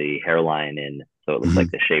tattooing the hairline in, so it looks like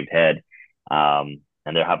mhm. the shaved head,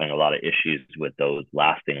 and they're having a lot of issues with those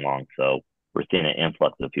lasting long. So we're seeing an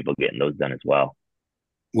influx of people getting those done as well.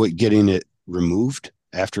 What, getting it removed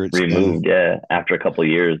after it's been Removed, yeah, after a couple of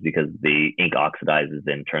years because the ink oxidizes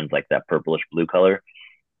and turns like that purplish blue color.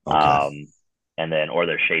 okay. Um, and then or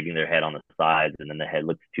they're shaving their head on the sides, and then the head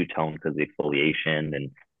looks two toned because of the exfoliation.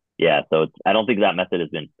 And yeah, so I don't think that method has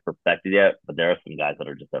been perfected yet, but there are some guys that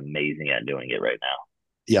are just amazing at doing it right now.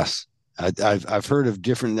 Yes. I've heard of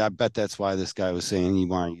different. I bet that's why this guy was saying you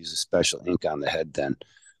want to use a special ink on the head then,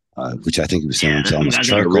 which I think he was saying Yeah, was there's some almost guys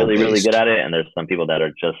that are charcoal really, really good based. at it, and there's some people that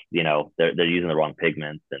are just, they're using the wrong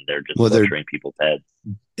pigments and they're just Well, butchering people's heads.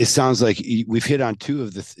 it sounds like we've hit on two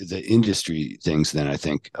of the industry things. Then I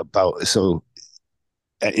think about so,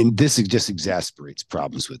 and this just exasperates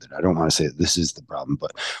problems with it. I don't want to say that this is the problem,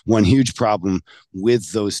 but one huge problem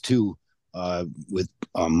with those two, with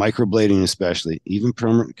microblading, especially even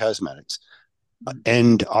permanent cosmetics,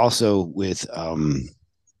 and also with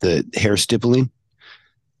the hair stippling.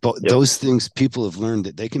 But Yep. those things, people have learned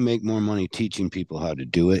that they can make more money teaching people how to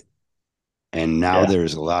do it. And now Yeah.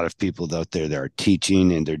 there's a lot of people out there that are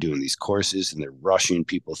teaching and they're doing these courses and they're rushing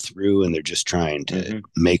people through and they're just trying to Hmm.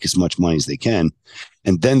 make as much money as they can.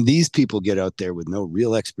 And then these people get out there with no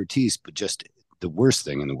real expertise, but just the worst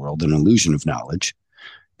thing in the world, an illusion of knowledge.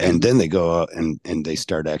 And then they go out and they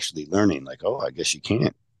start actually learning, like, oh, I guess you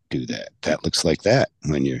can't do that. That looks like that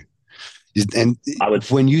when you're. And I would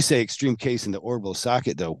when you say extreme case in the orbital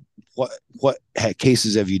socket, though, what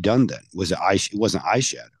cases have you done then? Was it it wasn't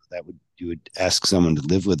eyeshadow? That would you would ask someone to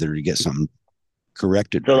live with it or to get something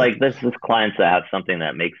corrected, So right? like this clients that have something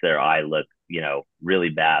that makes their eye look, really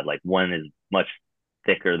bad. Like one is much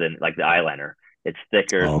thicker than like the eyeliner. It's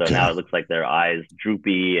thicker, so Okay. now it looks like their eyes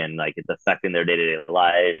droopy and like it's affecting their day to day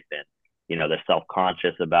life, and they're self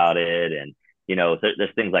conscious about it, and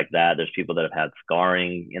there's things like that. There's people that have had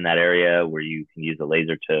scarring in that area where you can use a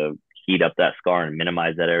laser to heat up that scar and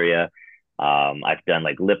minimize that area. I've done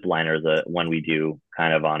like lip liners, one we do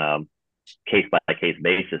kind of on a case by case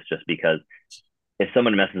basis, just because if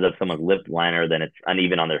someone messes up someone's lip liner, then it's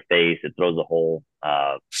uneven on their face. It throws the whole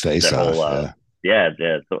Face their whole off, yeah.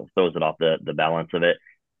 yeah, so throws it off the balance of it.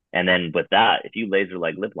 And then with that, if you laser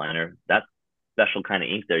like lip liner, that special kind of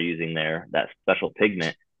ink they're using there, that special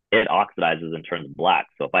pigment, it oxidizes and turns black.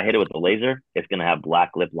 So if I hit it with the laser, it's gonna have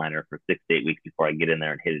black lip liner for 6 to 8 weeks before I get in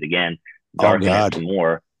there and hit it again, Oh darken it God. some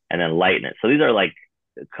more, and then lighten it. So these are like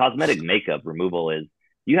cosmetic makeup removal is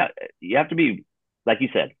you have to be like you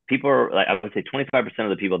said, people are like I would say 25% of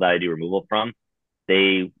the people that I do removal from,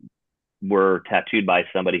 they were tattooed by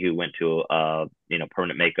somebody who went to a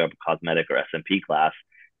permanent makeup, cosmetic, or SMP class,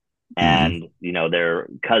 Mm-hmm. and their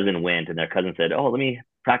cousin went, and their cousin said, "Oh, let me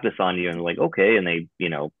practice on you," and they're like, "Okay," and they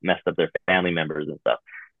messed up their family members and stuff.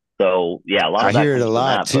 So yeah, a lot I of that hear it a comes from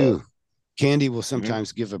lot that, but too. Candy will mhm.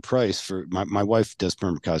 sometimes give a price for my wife does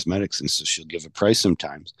permanent cosmetics, and so she'll give a price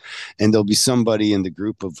sometimes. And there'll be somebody in the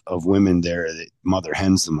group of women there that mother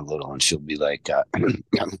hens them a little, and she'll be like,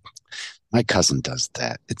 my cousin does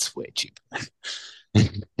that. It's way cheaper.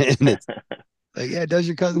 And it's like, yeah, does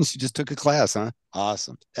your cousin? She just took a class, huh?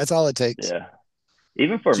 Awesome. That's all it takes. Yeah.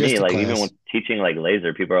 Even for me, Just a like even when class. teaching like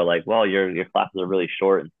laser, people are like, "Well, your classes are really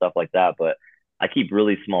short and stuff like that." But I keep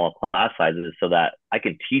really small class sizes so that I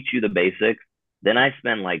can teach you the basics. Then I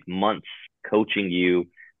spend like months coaching you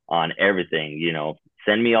on everything.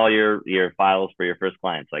 Send me all your files for your first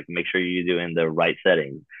clients. Like make sure you're doing the right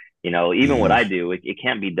settings. Even what I Mm-hmm. do, it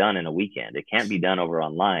can't be done in a weekend. It can't be done over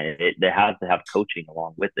online. They have to have coaching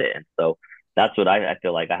along with it, and so that's what I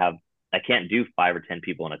feel like I can't do 5 or 10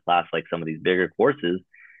 people in a class like some of these bigger courses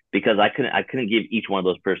because I couldn't give each one of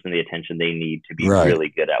those person the attention they need to be Right. really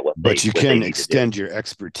good at what But they you what they can need to do. extend your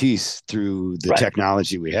expertise through the Right.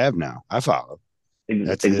 technology we have now. I follow.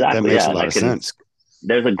 That Exactly. makes Yeah. a And lot I of can sense.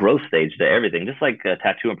 there's a growth stage to everything, just like a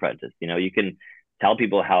tattoo apprentice. You can tell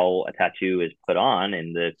people how a tattoo is put on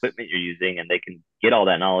and the equipment you're using, and they can get all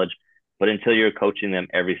that knowledge. But until you're coaching them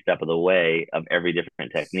every step of the way of every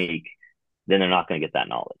different technique, then they're not going to get that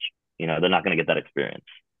knowledge. They're not going to get that experience.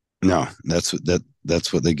 No, that's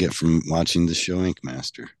what they get from watching the show Ink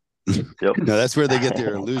Master. No, Yep. that's where they get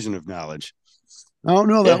their illusion of knowledge. I don't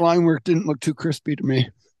know. That Yeah. line work didn't look too crispy to me.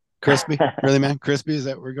 Crispy? Really, man? Crispy? Is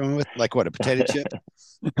that what we're going with? Like what? A potato chip?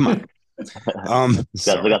 Come on. got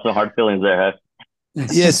Sorry. got some hard feelings there,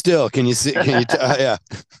 Yeah. Still, can you see? Can you? Yeah.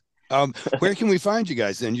 Where can we find you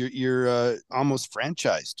guys? Then you're almost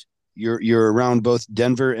franchised. You're around both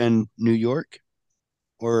Denver and New York,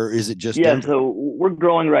 or is it just Yeah, Denver? so we're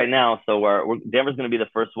growing right now. So Denver's going to be the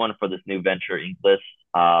first one for this new venture, Inkless.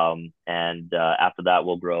 And after that,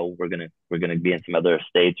 we'll grow. We're gonna be in some other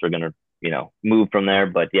states. We're gonna move from there.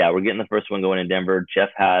 But yeah, we're getting the first one going in Denver. Jeff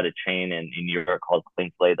had a chain in New York called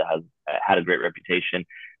Clean Slate that has had a great reputation.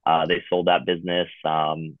 They sold that business,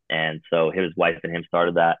 and so his wife and him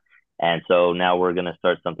started that. And so now we're gonna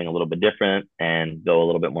start something a little bit different and go a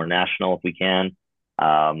little bit more national if we can.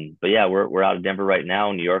 But yeah, we're out of Denver right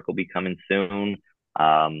now. New York will be coming soon.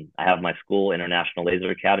 I have my school, International Laser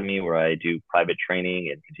Academy, where I do private training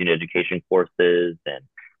and continuing education courses. And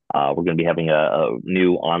we're going to be having a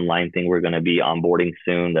new online thing we're going to be onboarding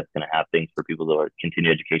soon. That's going to have things for people that are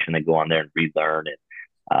continuing education that go on there and relearn, and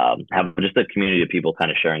have just a community of people kind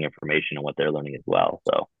of sharing information on what they're learning as well.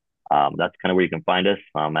 So that's kind of where you can find us.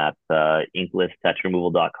 I'm at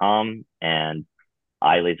inklesstattooremoval.com and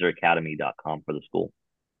iLaserAcademy.com for the school.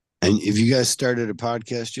 And have you guys started a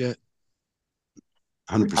podcast yet?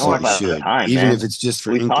 100% you should. Time, even man. if it's just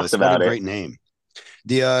for we Inkless. What a great name.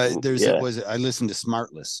 I listen to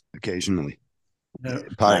Smartless occasionally. Nice.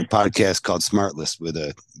 Podcast called Smartless with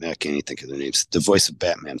I can't even think of their names. The voice of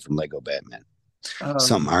Batman from Lego Batman.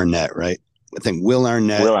 Something Arnett, right? I think Will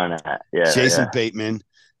Arnett. Yeah. Jason Bateman.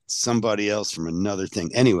 Somebody else from another thing.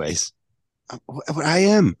 Anyways, I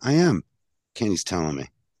am. Kenny's telling me.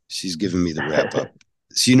 She's giving me the wrap up.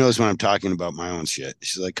 She knows when I'm talking about my own shit.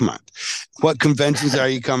 She's like, come on. What conventions are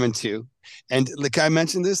you coming to? And like I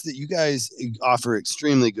mentioned this, that you guys offer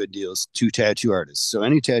extremely good deals to tattoo artists. So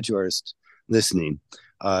any tattoo artist listening,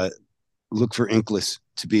 look for Inkless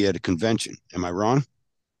to be at a convention. Am I wrong?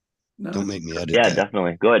 No. Don't make me edit that.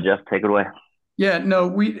 Definitely. Go ahead, Jeff. Take it away. Yeah, no,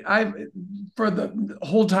 for the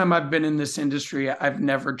whole time I've been in this industry, I've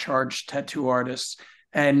never charged tattoo artists.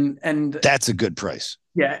 And that's a good price.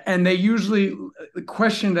 Yeah. And they usually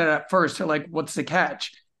question that at first. They're like, what's the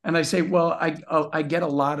catch? And I say, well, I get a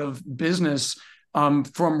lot of business from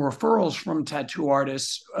referrals from tattoo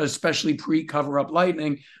artists, especially pre-Cover Up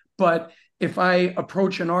Lightning. But if I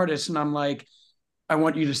approach an artist and I'm like, I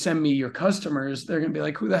want you to send me your customers, they're going to be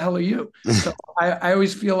like, who the hell are you? So I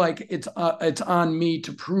always feel like it's on me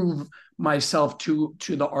to prove myself to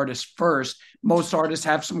the artist first. Most artists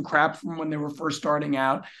have some crap from when they were first starting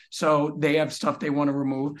out, so they have stuff they want to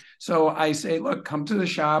remove. So I say, look, come to the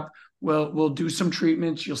shop. We'll do some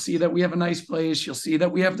treatments. You'll see that we have a nice place. You'll see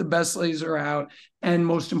that we have the best laser out. And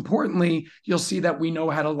most importantly, you'll see that we know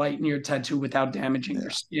how to lighten your tattoo without damaging your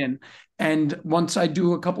skin. And once I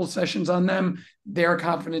do a couple sessions on them, their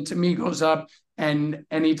confidence in me goes up. And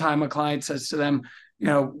anytime a client says to them,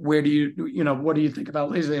 what do you think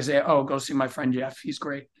about lasers? They say, oh, go see my friend Jeff. He's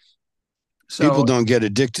great. So people don't get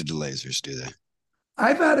addicted to lasers, do they?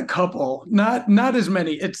 I've had a couple, not as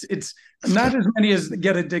many. It's not as many as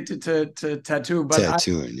get addicted to tattoo, but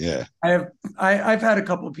tattooing. I've had a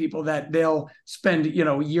couple of people that they'll spend,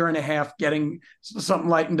 a year and a half getting something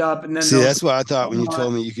lightened up. And then that's what I thought when you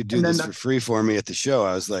told me you could do this for free for me at the show.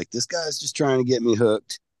 I was like, this guy's just trying to get me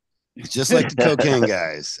hooked. It's just like the cocaine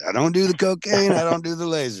guys. I don't do the cocaine. I don't do the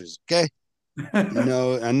lasers. Okay.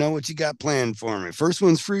 I know what you got planned for me. First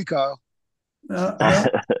one's free, Kyle.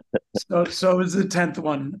 So is the 10th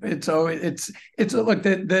one. Look,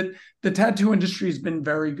 the tattoo industry has been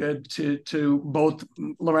very good to both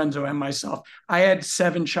Lorenzo and myself. I had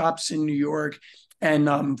 7 shops in New York,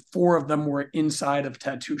 and 4 of them were inside of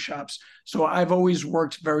tattoo shops. So I've always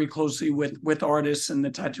worked very closely with artists in the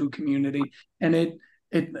tattoo community, and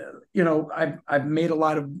I've made a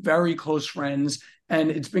lot of very close friends, and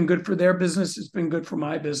it's been good for their business. It's been good for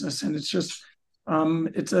my business, and it's just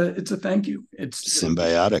it's a thank you. It's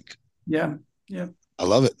symbiotic. Yeah. I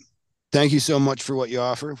love it. Thank you so much for what you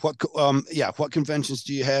offer. What conventions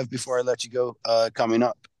do you have before I let you go coming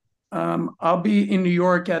up? I'll be in New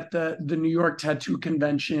York at the New York Tattoo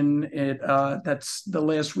Convention. That's the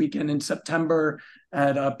last weekend in September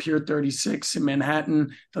at Pier 36 in Manhattan.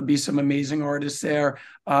 There'll be some amazing artists there.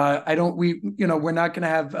 We're not going to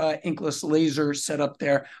have Inkless Laser set up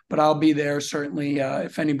there, but I'll be there certainly.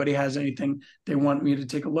 If anybody has anything they want me to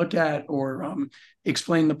take a look at or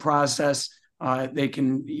explain the process, they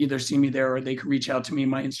can either see me there or they can reach out to me.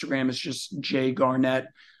 My Instagram is just J Garnett.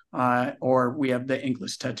 Or we have the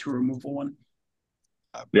Inkless tattoo removal one.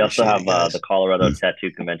 We also have the Colorado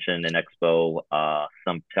Tattoo Convention and Expo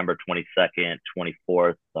September 22nd,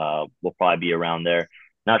 24th. We'll probably be around there.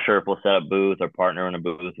 Not sure if we'll set up booth or partner in a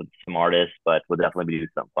booth with some artists, but we'll definitely be doing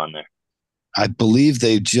something fun there. I believe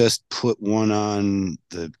they just put one on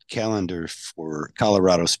the calendar for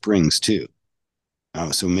Colorado Springs too.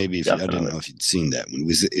 So maybe I didn't know if you'd seen that one.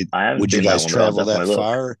 Would you guys travel that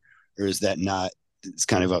far, or is that not? It's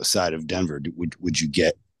kind of outside of Denver. Would you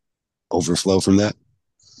get overflow from that?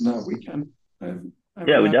 No, we can. We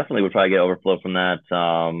definitely would probably get overflow from that.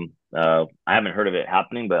 I haven't heard of it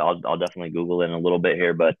happening, but I'll definitely Google it in a little bit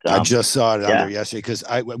here. But I just saw it on there yesterday because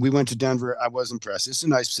we went to Denver. I was impressed. It's a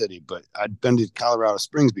nice city, but I'd been to Colorado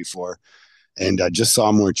Springs before, and I just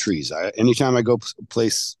saw more trees. Anytime I go a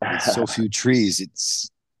place with so few trees,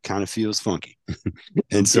 it's kind of feels funky.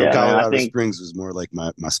 And so Colorado Springs was more like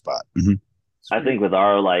my spot. Mm-hmm. I think with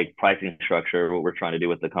our like pricing structure, what we're trying to do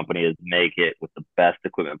with the company is make it with the best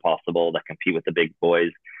equipment possible that compete with the big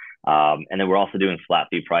boys. And then we're also doing flat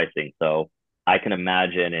fee pricing. So I can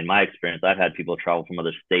imagine in my experience, I've had people travel from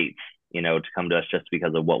other states, to come to us just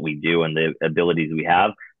because of what we do and the abilities we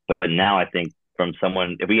have. But now I think from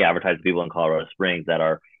someone, if we advertise to people in Colorado Springs that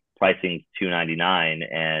are pricing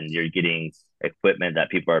 $299 and you're getting equipment that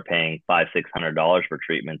people are paying $500-600 for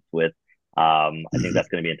treatments with, I think that's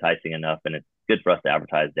going to be enticing enough, and it's good for us to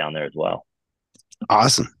advertise down there as well.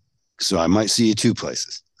 Awesome. So I might see you two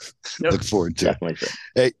places. Yep. Look forward to Definitely it. So.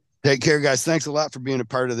 Hey, take care, guys. Thanks a lot for being a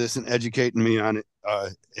part of this and educating me on it.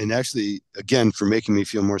 And actually, again, for making me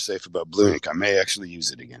feel more safe about blue ink. I may actually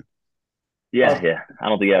use it again. Yeah. I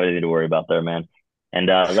don't think you have anything to worry about there, man. And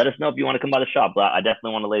let us know if you want to come by the shop. I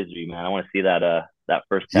definitely want to laser you, man. I want to see that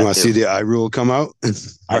first tattoo. You want to see the eye rule come out?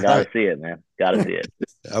 I gotta see it, man. Gotta see it.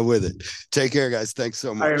 I'm with it. Take care, guys. Thanks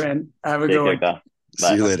so much. All right, man. Have a good one. Bye.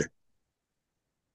 See you later.